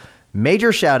here.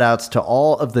 Major shout outs to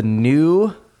all of the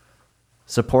new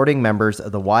supporting members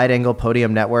of the Wide Angle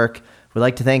Podium Network. We'd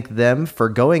like to thank them for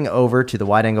going over to the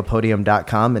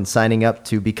wideanglepodium.com and signing up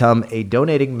to become a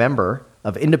donating member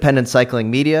of Independent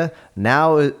Cycling Media.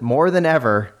 Now, more than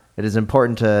ever, it is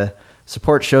important to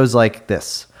support shows like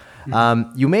this.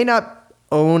 You may not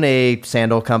own a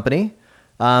sandal company,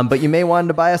 but you may want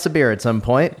to buy us a beer at some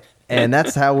point. And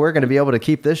that's how we're going to be able to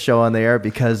keep this show on the air,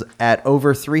 because at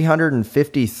over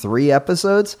 353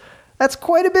 episodes, that's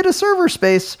quite a bit of server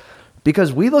space,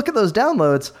 because we look at those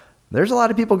downloads. There's a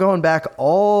lot of people going back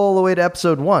all the way to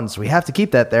episode 1, so we have to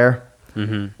keep that there.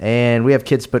 Mm-hmm. And we have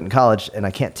kids put in college, and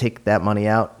I can't take that money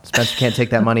out. Spencer can't take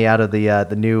that money out of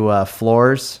the new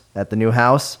floors at the new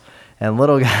house, and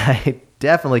little guy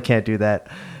definitely can't do that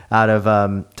out of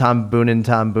Tom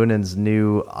Boonen's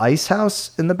new ice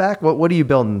house in the back. What are you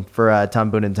building for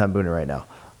Tom Boonen right now,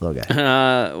 little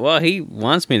guy? Well, he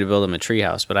wants me to build him a tree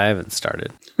house, but I haven't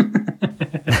started.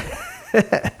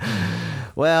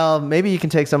 Well, maybe you can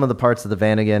take some of the parts of the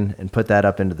Vanagon and put that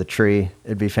up into the tree.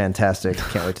 It'd be fantastic.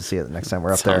 Can't wait to see it the next time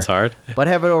we're up there. Sounds hard. But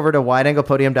head over to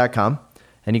wideanglepodium.com,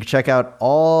 and you can check out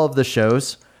all of the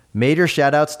shows. Major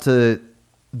shout-outs to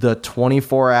the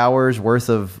 24 hours worth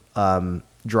of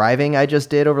driving I just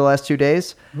did over the last 2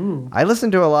 days. Ooh. I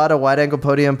listened to a lot of Wide Angle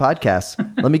Podium podcasts.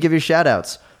 Let me give you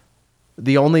shout-outs.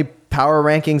 The only power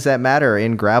rankings that matter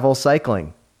in gravel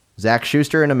cycling. Zach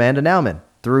Schuster and Amanda Nauman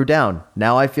threw down.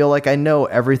 Now I feel like I know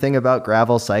everything about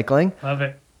gravel cycling. Love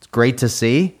it. It's great to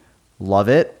see. Love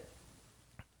it.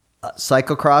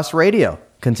 Cyclocross Radio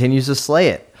continues to slay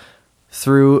it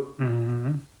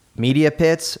through media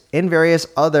pits and various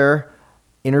other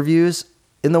interviews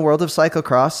in the world of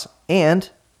cyclocross and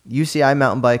UCI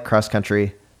mountain bike cross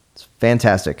country. It's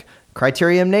fantastic.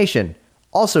 Criterium Nation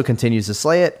also continues to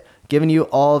slay it, giving you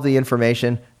all of the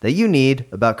information that you need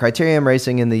about Criterium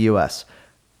racing in the U.S.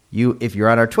 If you're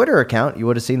on our Twitter account, you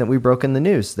would have seen that we broke in the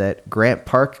news that Grant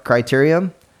Park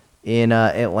Criterium in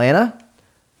Atlanta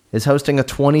is hosting a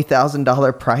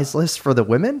 $20,000 prize list for the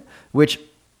women, which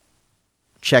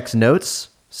checks notes,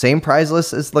 same prize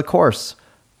list as the course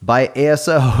by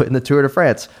ASO in the Tour de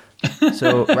France.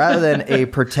 So rather than a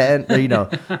pretend,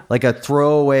 like a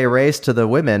throwaway race to the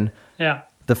women,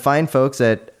 the fine folks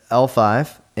at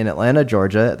L5 in Atlanta,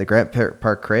 Georgia, at the Grant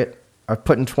Park Crit are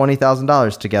putting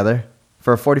 $20,000 together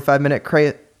for a 45-minute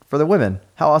crate for the women.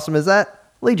 How awesome is that?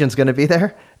 Legion's going to be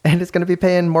there, and it's going to be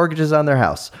paying mortgages on their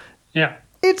house. Yeah.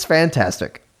 It's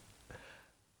fantastic.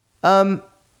 So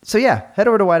yeah, head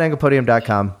over to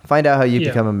wideanglepodium.com. Find out how you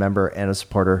become a member and a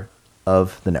supporter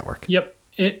of the network. Yep.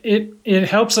 It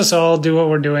helps us all do what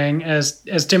we're doing.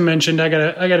 As Tim mentioned, I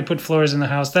gotta put floors in the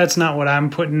house. That's not what I'm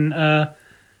putting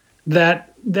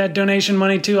that donation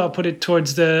money to. I'll put it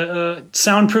towards the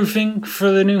soundproofing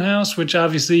for the new house, which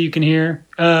obviously you can hear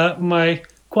my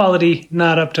quality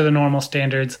not up to the normal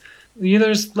standards.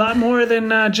 There's a lot more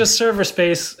than just server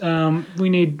space. We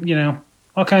need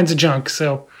all kinds of junk.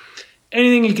 So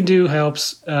anything you can do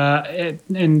helps.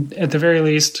 And at the very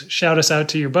least, shout us out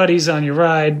to your buddies on your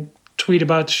ride. Tweet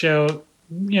about the show,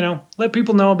 let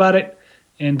people know about it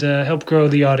and help grow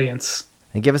the audience.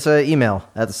 And give us an email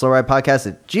at the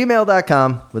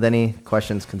slowridepodcast@gmail.com with any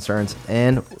questions, concerns,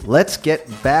 and let's get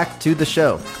back to the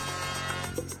show.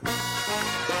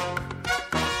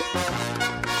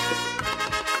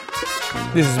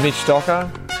 This is Mitch Docker,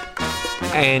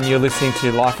 and you're listening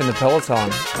to Life in the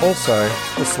Peloton, also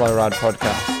the Slow Ride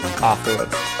Podcast,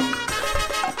 afterwards.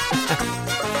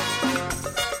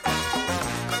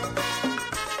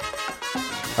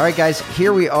 All right, guys,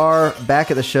 here we are back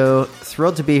at the show.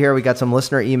 Thrilled to be here. We got some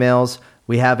listener emails.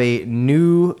 We have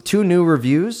two new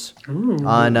reviews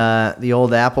on the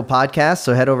old Apple Podcast.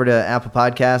 So head over to Apple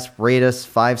Podcast, rate us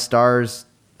 5 stars.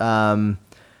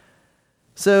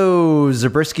 So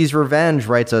Zabrisky's Revenge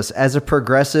writes us, as a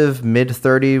progressive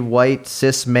mid-30 white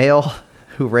cis male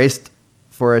who raced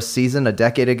for a season a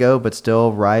decade ago but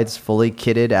still rides fully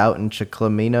kitted out in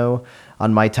Chiclamino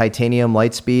on my titanium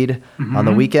Lightspeed on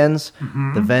the weekends.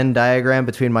 The Venn diagram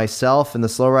between myself and the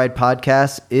Slow Ride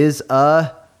Podcast is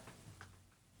a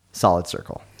solid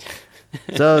circle.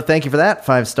 So thank you for that.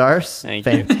 5 stars. Thank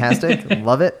you. Fantastic.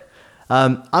 Love it.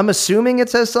 I'm assuming it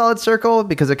says solid circle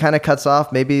because it kind of cuts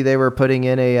off. Maybe they were putting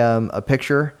in a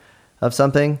picture of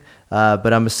something.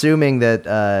 But I'm assuming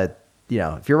that,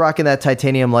 if you're rocking that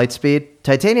titanium Lightspeed,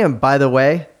 titanium, by the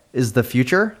way, is the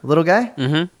future, little guy.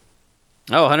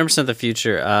 Oh, 100% the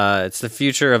future. It's the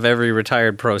future of every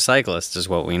retired pro cyclist is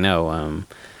what we know.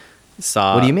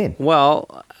 What do you mean?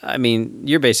 Well, I mean,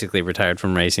 you're basically retired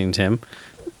from racing, Tim.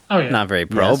 Oh, yeah. Not very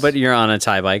pro, Yes. but you're on a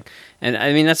tie bike. And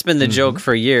I mean, that's been the joke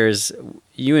for years.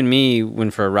 You and me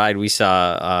went for a ride. We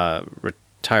saw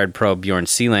retired pro Bjorn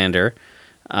Sealander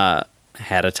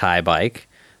had a tie bike.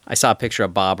 I saw a picture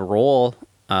of Bob Roll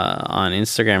on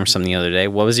Instagram or something the other day.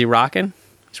 What was he rocking?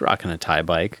 He's rocking a tie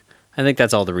bike. I think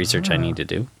that's all the research I need to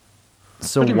do.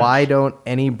 So why don't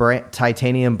any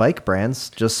titanium bike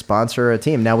brands just sponsor a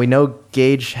team? Now, we know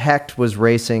Gage Hecht was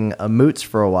racing a Moots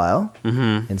for a while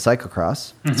in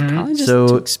cyclocross. It's probably just So-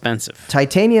 too expensive.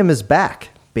 Titanium is back,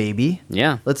 baby.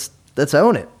 Yeah. Let's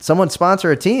own it. Someone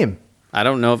sponsor a team. I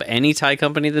don't know of any tie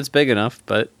company that's big enough,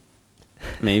 but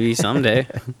maybe someday.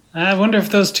 I wonder if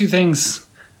those two things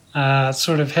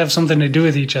sort of have something to do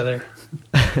with each other.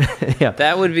 Yeah.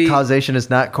 That would be Causation is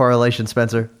not correlation,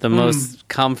 Spencer. the most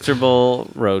comfortable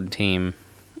road team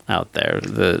out there.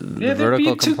 The Yeah, they'd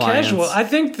vertical be too compliance. casual. I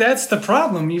think that's the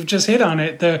problem. You've just hit on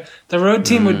it. The road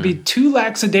team would be too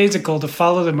lackadaisical to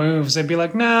follow the moves. They'd be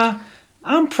like, nah,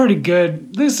 I'm pretty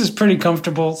good. This is pretty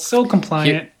comfortable. So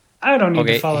compliant. I don't need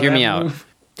to follow hear that me out. move.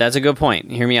 That's a good point.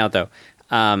 Hear me out, though.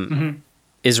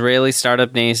 Israeli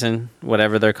Startup Nation,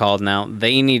 whatever they're called now,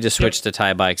 they need to switch to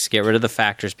tie bikes, get rid of the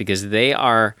factors, because they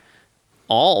are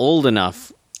all old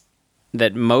enough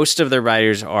that most of their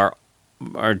riders are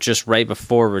just right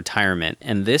before retirement,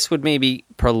 and this would maybe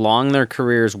prolong their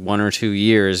careers 1 or 2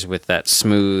 years with that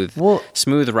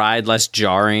smooth ride, less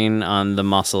jarring on the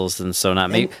muscles, and so not.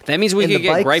 Maybe that means we and could the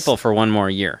get bikes- Greipel for 1 more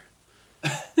year.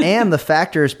 And the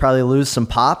factors probably lose some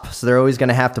pop, so they're always going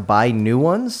to have to buy new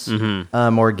ones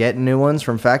or get new ones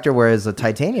from Factor, whereas a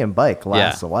titanium bike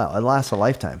lasts a while. It lasts a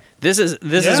lifetime. This is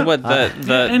Yeah. what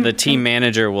And- the team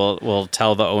manager will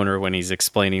tell the owner when he's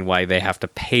explaining why they have to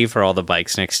pay for all the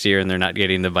bikes next year and they're not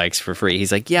getting the bikes for free.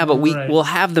 He's like, yeah, but we'll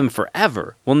have them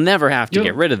forever. We'll never have to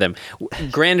get rid of them.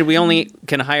 Granted, we only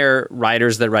can hire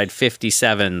riders that ride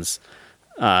 57s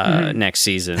next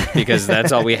season because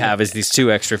that's all we have is these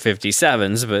 2 extra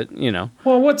 57s. But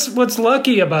Well, what's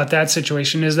lucky about that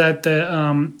situation is that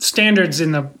the standards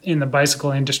in the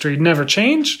bicycle industry never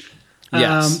change.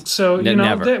 Yes. So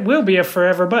Never. that will be a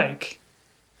forever bike.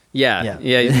 yeah.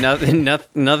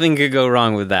 Nothing could go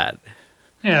wrong with that.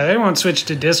 Yeah, they won't switch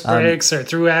to disc brakes or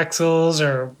through axles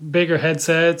or bigger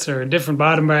headsets or different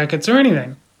bottom brackets or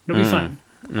anything. It'll be fine.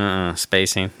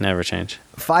 Spacing never change.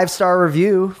 5-star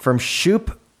review from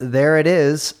Shoop. There it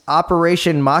is.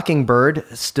 Operation Mockingbird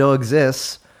still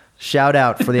exists. Shout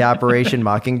out for the Operation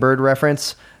Mockingbird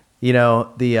reference.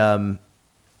 The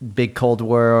big Cold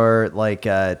War,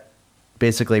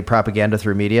 basically propaganda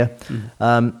through media.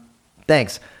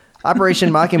 Thanks.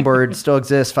 Operation Mockingbird still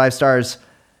exists. 5 stars.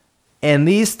 And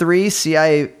these 3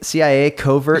 CIA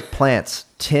covert plants,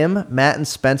 Tim, Matt, and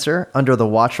Spencer, under the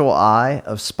watchful eye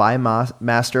of spy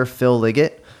master Phil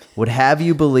Liggett, would have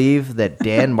you believe that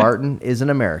Dan Martin is an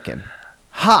American.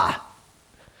 Ha!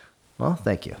 Well,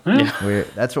 thank you.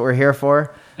 That's what we're here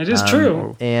for. It is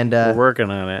true. And We're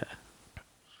working on it.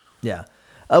 yeah.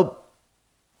 Oh,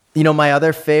 my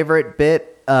other favorite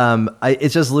bit,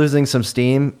 it's just losing some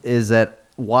steam, is that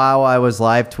while I was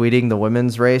live tweeting the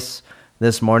women's race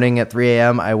this morning at 3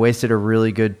 a.m., I wasted a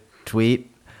really good tweet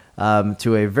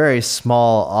to a very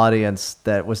small audience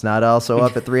that was not also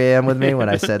up at 3 a.m. with me when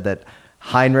I said that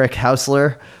Heinrich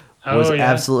Hausler was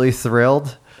absolutely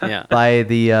thrilled by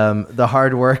the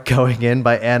hard work going in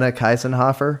by Anna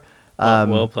Keisenhofer.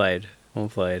 Well played. Well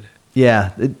played.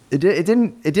 Yeah, it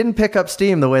didn't pick up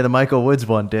steam the way the Michael Woods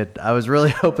one did. I was really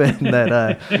hoping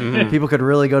that people could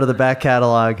really go to the back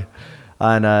catalog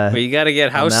on. Well, you got to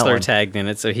get Hausler tagged in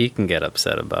it so he can get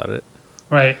upset about it.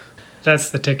 Right,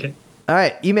 that's the ticket. All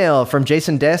right, email from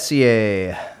Jason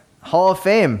Dessier, Hall of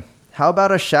Fame. How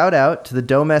about a shout out to the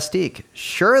Domestique?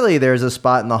 Surely there's a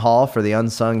spot in the hall for the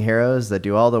unsung heroes that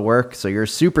do all the work so your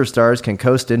superstars can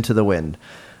coast into the wind.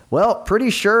 Well, pretty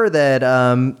sure that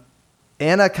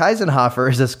Anna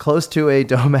Keisenhofer is as close to a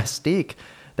Domestique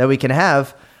that we can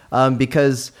have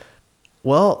because,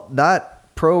 well,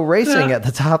 not pro racing at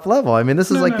the top level. I mean,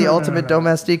 this is the ultimate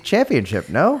Domestique championship,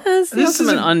 no? It's the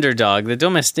ultimate underdog. The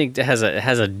Domestique has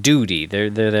a duty. They're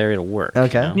there to work.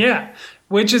 Okay. You know? Yeah.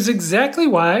 Which is exactly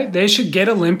why they should get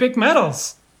Olympic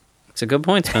medals. It's a good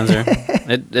point, Spencer.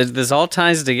 This all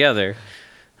ties together.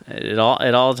 It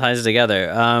all ties together.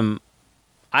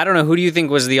 I don't know. Who do you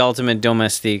think was the ultimate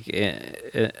Domestique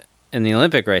in the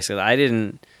Olympic race? I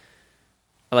didn't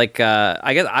I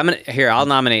guess I'll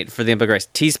nominate for the Olympic race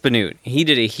Thies Benoot. He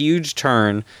did a huge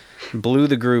turn, blew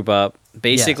the group up.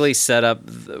 Basically set up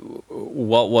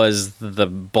what was the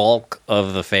bulk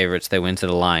of the favorites. They went to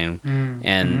the line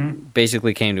and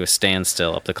basically came to a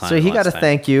standstill up the climb. So he got a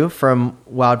thank you from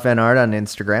Wout van Aert on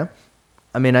Instagram.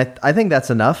 I mean, I think that's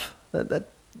enough. That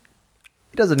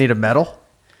he doesn't need a medal.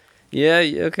 Yeah,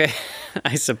 okay.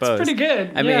 I suppose. It's pretty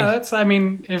good. I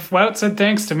mean, if Wout said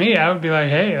thanks to me, I would be like,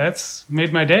 hey, that's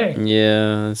made my day.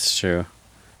 Yeah, that's true.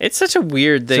 It's such a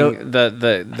weird thing,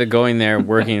 the going there,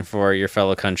 working for your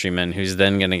fellow countryman, who's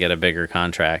then going to get a bigger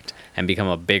contract and become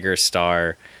a bigger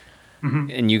star,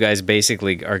 and you guys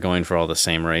basically are going for all the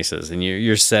same races, and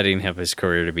you're setting up his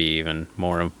career to be even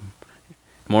more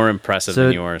impressive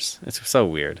than yours. It's so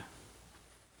weird.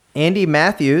 Andy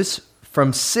Matthews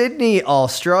from Sydney,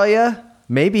 Australia.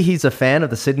 Maybe he's a fan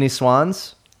of the Sydney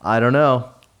Swans. I don't know.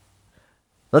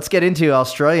 Let's get into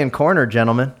Australian corner,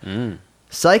 gentlemen.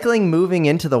 Cycling moving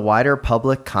into the wider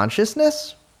public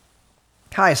consciousness?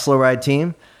 Hi, Slow Ride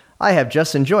team. I have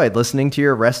just enjoyed listening to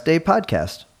your Rest Day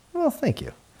podcast. Well, thank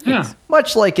you. Yeah.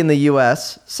 Much like in the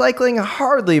U.S., cycling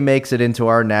hardly makes it into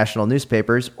our national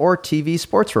newspapers or TV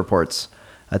sports reports.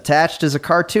 Attached is a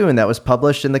cartoon that was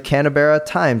published in the Canberra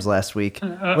Times last week,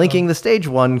 linking the Stage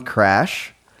 1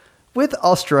 crash with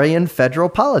Australian federal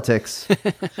politics.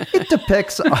 It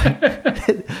depicts...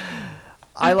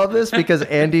 I love this because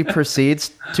Andy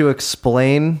proceeds to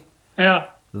explain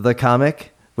the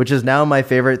comic, which is now my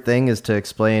favorite thing, is to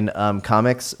explain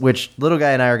comics, which Little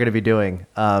Guy and I are going to be doing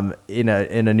in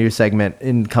a new segment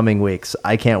in coming weeks.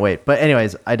 I can't wait. But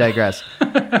anyways, I digress.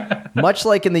 Much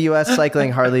like in the U.S.,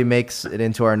 cycling hardly makes it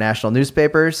into our national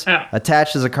newspapers.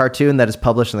 Attached is a cartoon that is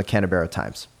published in the Canberra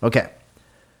Times. Okay.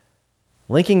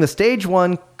 Linking the Stage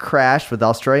 1 crash with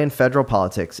Australian federal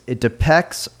politics, it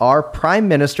depicts our Prime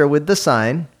Minister with the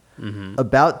sign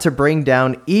about to bring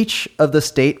down each of the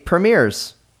state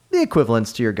premiers, the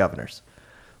equivalents to your governors.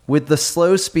 With the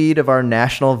slow speed of our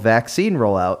national vaccine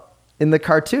rollout, in the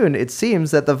cartoon, it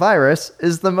seems that the virus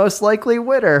is the most likely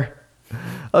winner.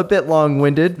 A bit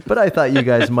long-winded, but I thought you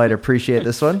guys might appreciate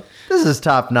this one. This is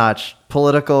top-notch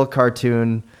political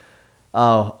cartoon.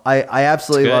 Oh, I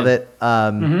absolutely love it.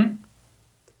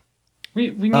 We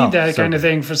need that kind of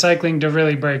thing for cycling to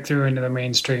really break through into the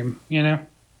mainstream, you know?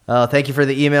 Thank you for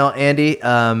the email, Andy,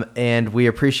 and we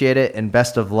appreciate it, and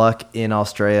best of luck in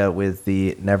Australia with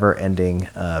the never-ending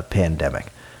pandemic.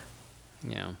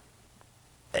 Yeah.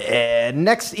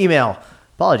 Next email.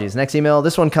 Apologies. Next email.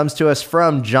 This one comes to us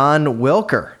from John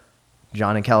Wilker.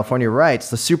 John in California writes,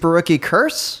 the super rookie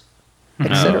curse,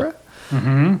 etc.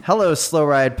 Hello, Slow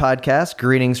Ride Podcast.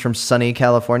 Greetings from sunny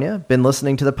California. Been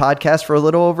listening to the podcast for a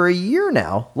little over a year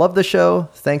now. Love the show.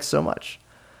 Thanks so much.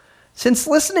 Since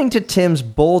listening to Tim's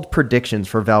bold predictions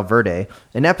for Valverde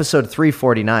in episode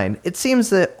 349, it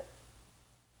seems that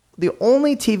the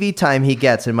only TV time he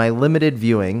gets in my limited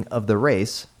viewing of the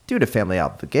race, due to family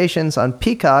obligations on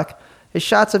Peacock, is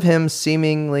shots of him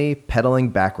seemingly pedaling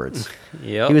backwards.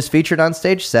 Yep. He was featured on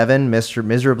stage 7,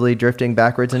 miserably drifting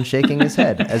backwards and shaking his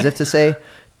head, as if to say,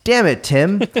 damn it,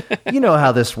 Tim, you know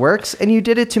how this works, and you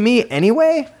did it to me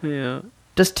anyway? Yeah.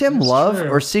 Does Tim love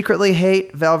or secretly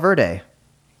hate Valverde?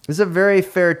 This is a very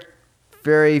fair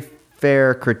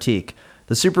critique.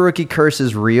 The super rookie curse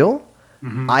is real.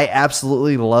 I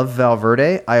absolutely love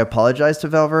Valverde. I apologize to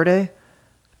Valverde,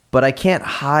 but I can't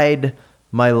hide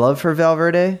my love for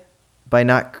Valverde by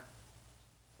not,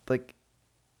 like,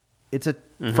 it's a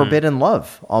forbidden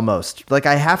love almost. Like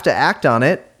I have to act on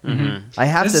it. I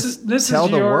have This to tell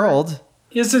is the your- world.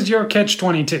 This is your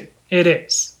catch-22. It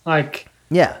is. Like,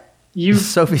 Yeah. you,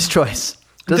 Sophie's choice.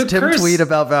 Does The Tim curse- tweet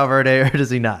about Valverde or does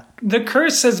he not? the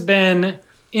curse has been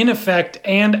in effect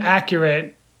and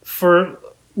accurate for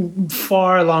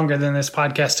far longer than this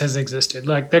podcast has existed.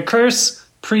 Like, the curse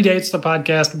predates the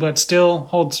podcast, but still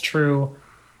holds true.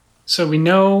 So we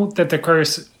know that the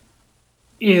curse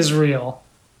is real.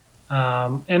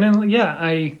 And then, yeah,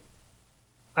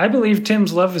 I believe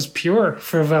Tim's love is pure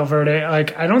for Valverde.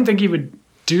 Like, I don't think he would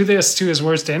do this to his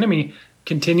worst enemy,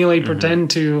 continually pretend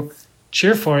to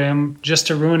cheer for him just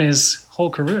to ruin his whole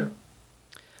career.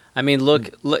 I mean,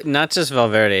 look, not just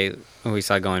Valverde, who we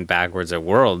saw going backwards at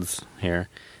Worlds here,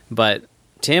 but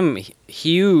Tim,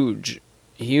 huge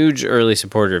early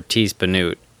supporter of Thies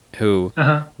Benoot, who,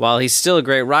 while he's still a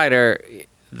great rider,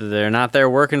 they're not there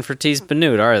working for Thies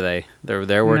Benoot, are they?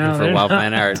 They're working No, for they're Wout not.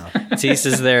 van Aert. Thies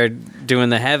is there doing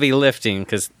the heavy lifting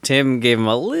because Tim gave him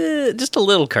just a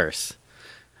little curse.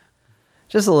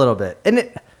 Just a little bit. And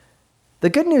the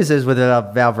good news is with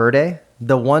Valverde,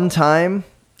 the one time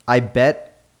I bet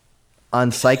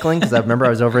on cycling, because I remember I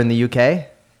was over in the UK,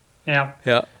 Yeah.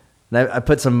 Yeah. and I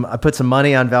put some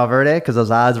money on Valverde because those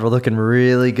odds were looking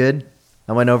really good.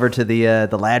 I went over to the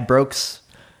Ladbrokes,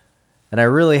 and I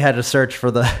really had to search for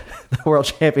the World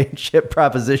Championship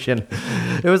proposition.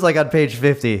 It was like on page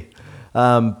 50.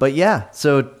 But yeah,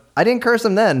 so I didn't curse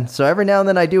him then. So every now and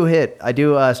then I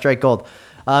do strike gold.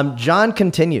 John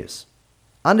continues.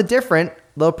 On a different,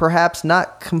 though perhaps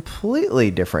not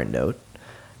completely different note,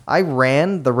 I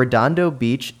ran the Redondo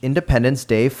Beach Independence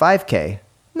Day 5K.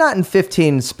 Not in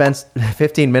 15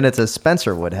 minutes as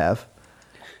Spencer would have.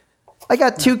 I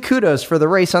got 2 kudos for the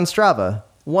race on Strava.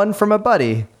 One from a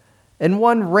buddy, and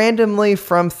one randomly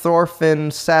from Thorfinn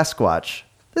Sasquatch.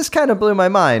 This kind of blew my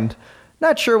mind.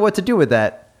 Not sure what to do with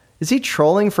that. Is he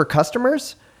trolling for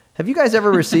customers? Have you guys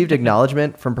ever received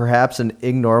acknowledgement from perhaps an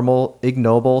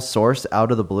ignoble source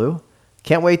out of the blue?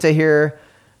 Can't wait to hear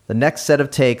the next set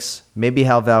of takes. Maybe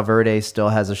how Valverde still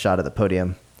has a shot at the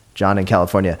podium. John in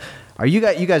California. You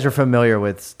guys are familiar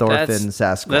with Thorfinn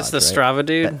Sasquatch? That's the right? Strava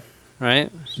dude,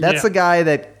 right? That's Yeah. the guy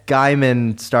that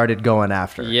Guyman started going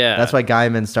after. Yeah. That's why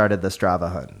Guyman started the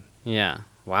Strava hunt. Yeah.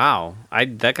 Wow.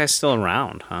 That guy's still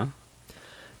around, huh?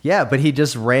 Yeah, but he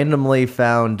just randomly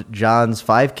found John's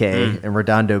 5K in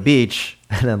Redondo Beach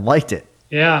and then liked it.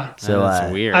 Yeah. So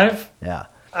That's weird. Yeah.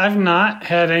 I've not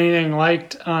had anything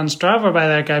liked on Strava by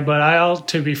that guy, but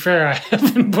to be fair, I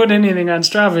haven't put anything on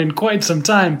Strava in quite some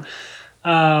time.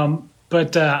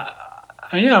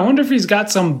 Yeah, I wonder if he's got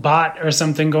some bot or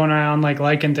something going around, like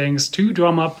liking things to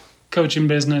drum up coaching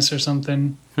business or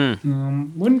something.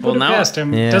 Wouldn't put Well, it now- past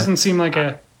him. Yeah. Doesn't seem like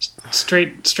a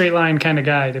straight line kind of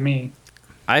guy to me.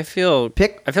 I feel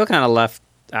kind of left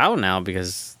out now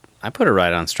because I put a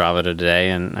ride on Strava today,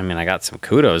 and I mean I got some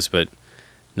kudos, but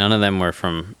none of them were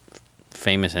from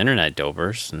famous internet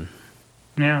dopers, and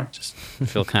Yeah. just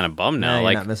feel kind of bummed No, now. you're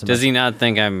Like, not missing does much. he not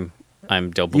think I'm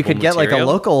dopable? You could get like a material?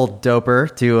 local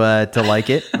doper to like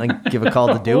it. Like give a call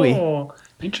to Dewey. Oh,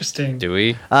 interesting.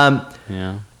 Dewey. Um,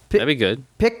 Yeah, that'd be good.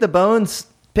 Pick the bones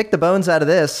out of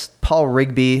this. Paul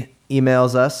Rigby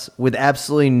emails us with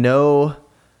absolutely no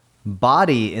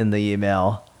body in the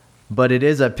email, but it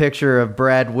is a picture of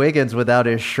Brad Wiggins without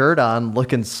his shirt on,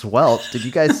 looking svelte. Did you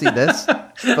guys see this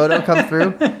photo come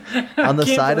through on the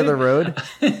can't side of the road?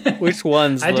 Which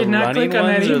ones? I the did not running click on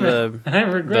that ones or email. the? I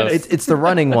regret the- it. It's the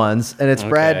running ones, and it's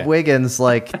Brad Okay. Wiggins.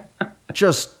 Like,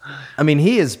 just, I mean,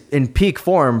 he is in peak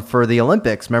form for the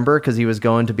Olympics. Remember, because he was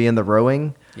going to be in the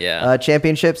rowing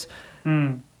championships.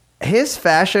 His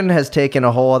fashion has taken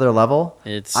a whole other level.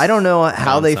 I don't know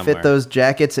how gone they somewhere. fit those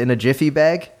jackets in a jiffy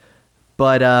bag,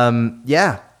 but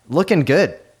yeah, looking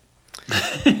good.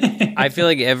 I feel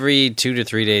like every 2 to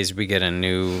 3 days we get a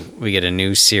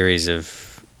new series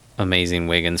of amazing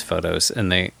Wiggins photos,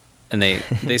 and they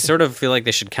sort of feel like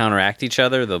they should counteract each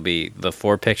other. There'll be the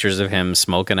 4 pictures of him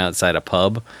smoking outside a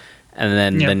pub, and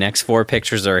then Yep. the next 4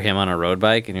 pictures are him on a road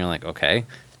bike, and you're like, okay,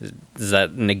 does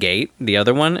that negate the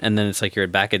other one? And then it's like you're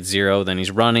back at 0. Then he's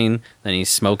running. Then he's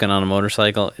smoking on a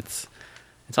motorcycle. It's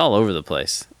all over the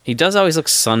place. He does always look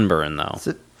sunburned though.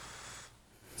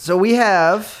 So we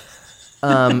have,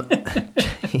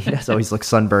 he does always look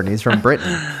sunburned. He's from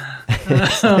Britain.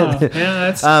 Oh,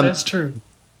 yeah, that's true.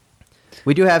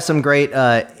 We do have some great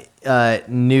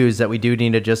news that we do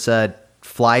need to just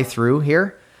fly through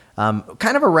here.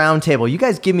 Kind of a round table. You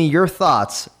guys give me your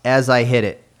thoughts as I hit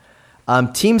it.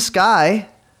 Team Sky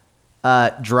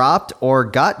dropped or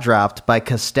got dropped by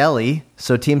Castelli.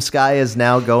 So Team Sky is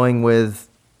now going with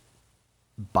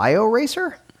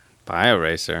BioRacer?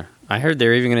 BioRacer. I heard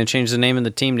they're even going to change the name of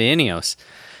the team to Ineos.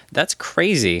 That's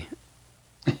crazy.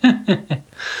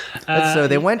 So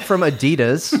they went from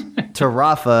Adidas to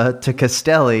Rafa to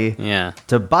Castelli Yeah.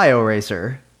 to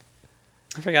BioRacer.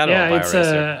 I forgot Yeah, about it's,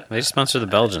 BioRacer. They sponsor the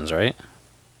Belgians, right?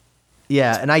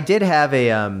 Yeah, and I did have a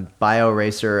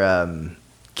BioRacer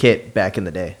kit back in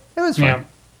the day. It was fun. Yeah.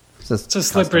 It's a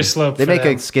slippery slope. They for make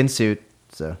them. a skin suit,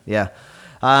 so yeah.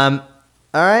 All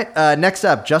right, next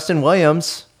up, Justin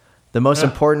Williams, the most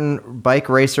important bike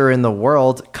racer in the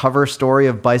world. Cover story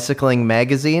of Bicycling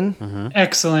Magazine.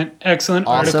 Excellent Awesome.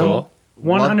 article.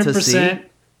 Love to see. 100%.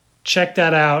 Check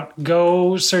that out.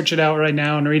 Go search it out right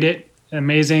now and read it.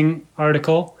 Amazing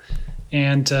article.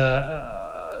 And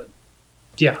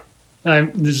yeah,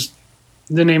 the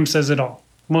name says it all.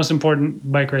 Most important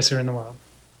bike racer in the world.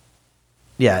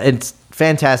 Yeah, it's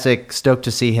fantastic. Stoked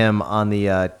to see him on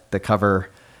the cover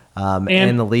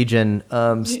and the Legion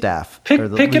staff or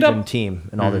the pick it Legion up. team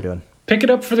and all they're doing. Pick it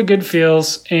up for the good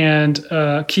feels and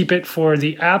keep it for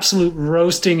the absolute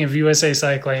roasting of USA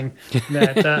Cycling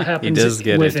that happens does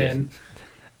get within.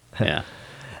 Yeah.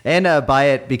 And buy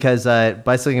it because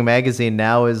Bicycling Magazine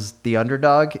now is the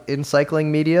underdog in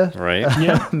cycling media. Right.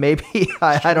 Yeah. Maybe.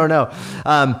 I don't know.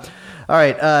 All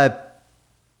right.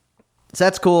 So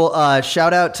that's cool.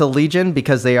 Shout out to Legion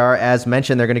because they are, as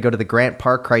mentioned, they're going to go to the Grant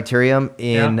Park Criterium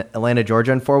in Atlanta,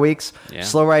 Georgia in 4 weeks. Yeah.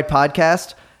 Slow Ride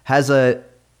Podcast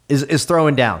is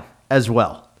throwing down as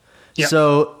well. Yeah.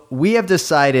 So we have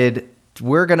decided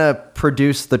we're going to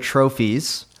produce the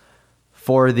trophies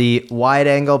for the wide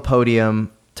angle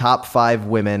podium top 5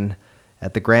 women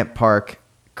at the Grant Park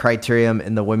Criterium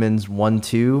in the women's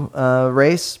 1-2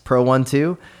 race, Pro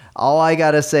 1-2. All I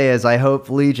got to say is I hope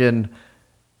Legion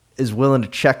is willing to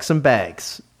check some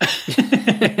bags.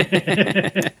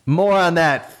 More on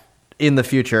that in the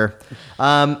future.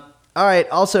 All right.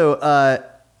 Also,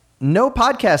 no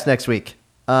podcast next week.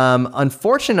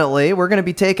 Unfortunately, we're going to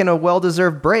be taking a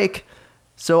well-deserved break.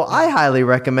 So I highly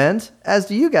recommend, as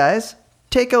do you guys,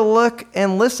 take a look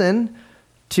and listen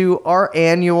to our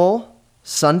annual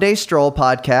Sunday Stroll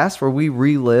podcast where we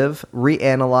relive,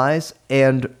 reanalyze,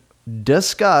 and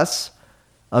discuss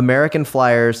American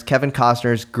Flyers, Kevin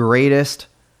Costner's greatest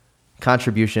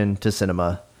contribution to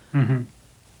cinema.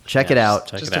 Check it out.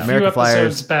 check Just it a out. few American episodes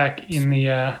Flyers back in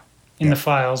the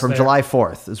files from there. July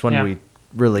 4th is when Yeah. we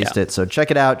released Yeah. it. So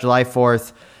check it out, July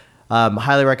 4th.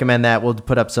 Highly recommend that. We'll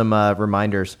put up some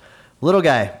reminders. Little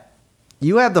guy,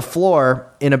 you have the floor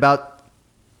in about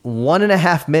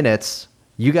 1.5 minutes.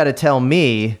 You got to tell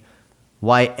me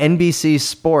why NBC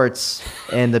Sports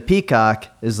and the Peacock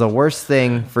is the worst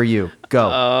thing for you.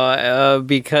 Go.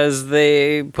 Because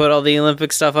they put all the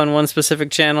Olympic stuff on one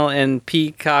specific channel, and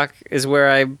Peacock is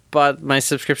where I bought my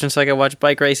subscription so I could watch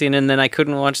bike racing, and then I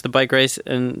couldn't watch the bike race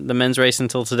and the men's race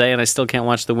until today, and I still can't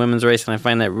watch the women's race, and I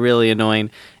find that really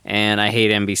annoying, and I hate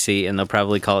NBC, and they'll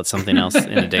probably call it something else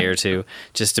in a day or two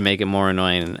just to make it more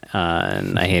annoying,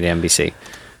 and I hate NBC.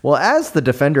 Well, as the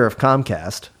defender of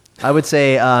Comcast, I would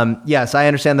say, yes, I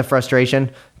understand the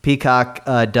frustration. Peacock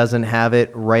doesn't have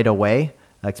it right away,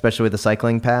 especially with the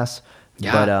cycling pass.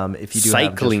 Yeah. But if you do have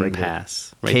just Cycling regular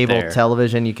pass right cable there.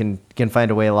 television, you can find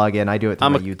a way to log in. I do it through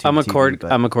my YouTube. I'm a TV, cord.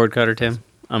 but- I'm a cord cutter, Tim.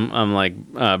 I'm like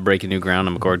breaking new ground.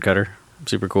 I'm a cord cutter.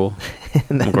 Super cool.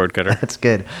 I'm a cord cutter. That's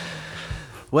good.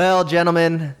 Well,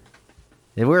 gentlemen,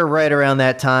 we're right around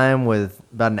that time with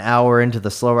about an hour into the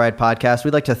Slow Ride podcast.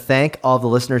 We'd like to thank all the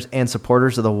listeners and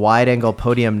supporters of the Wide Angle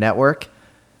Podium Network.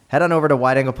 Head on over to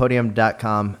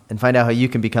wideanglepodium.com and find out how you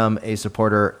can become a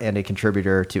supporter and a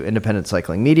contributor to independent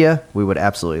cycling media. We would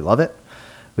absolutely love it.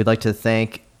 We'd like to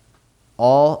thank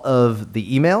all of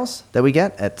the emails that we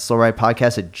get at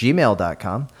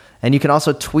slowridepodcast@gmail.com. And you can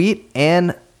also tweet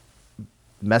and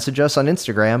message us on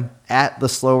Instagram at the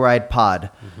Slow Ride Pod.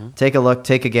 Take a look,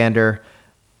 take a gander.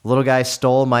 Little guy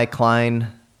stole my Klein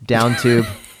down tube,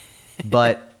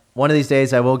 but one of these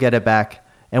days I will get it back.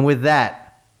 And with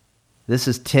that, this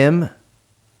is Tim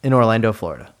in Orlando,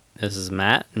 Florida. This is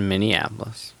Matt in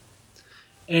Minneapolis.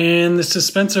 And this is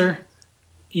Spencer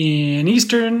in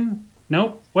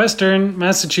Western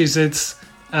Massachusetts,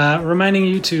 reminding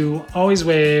you to always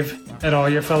wave at all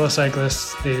your fellow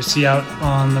cyclists that you see out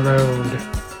on the road.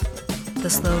 The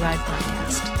Slow Ride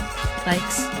Podcast.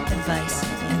 Bikes, advice,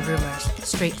 and rumors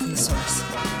straight from the source.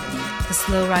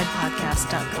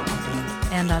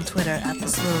 TheSlowRidePodcast.com and on Twitter at The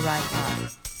Slow Ride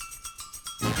Pod.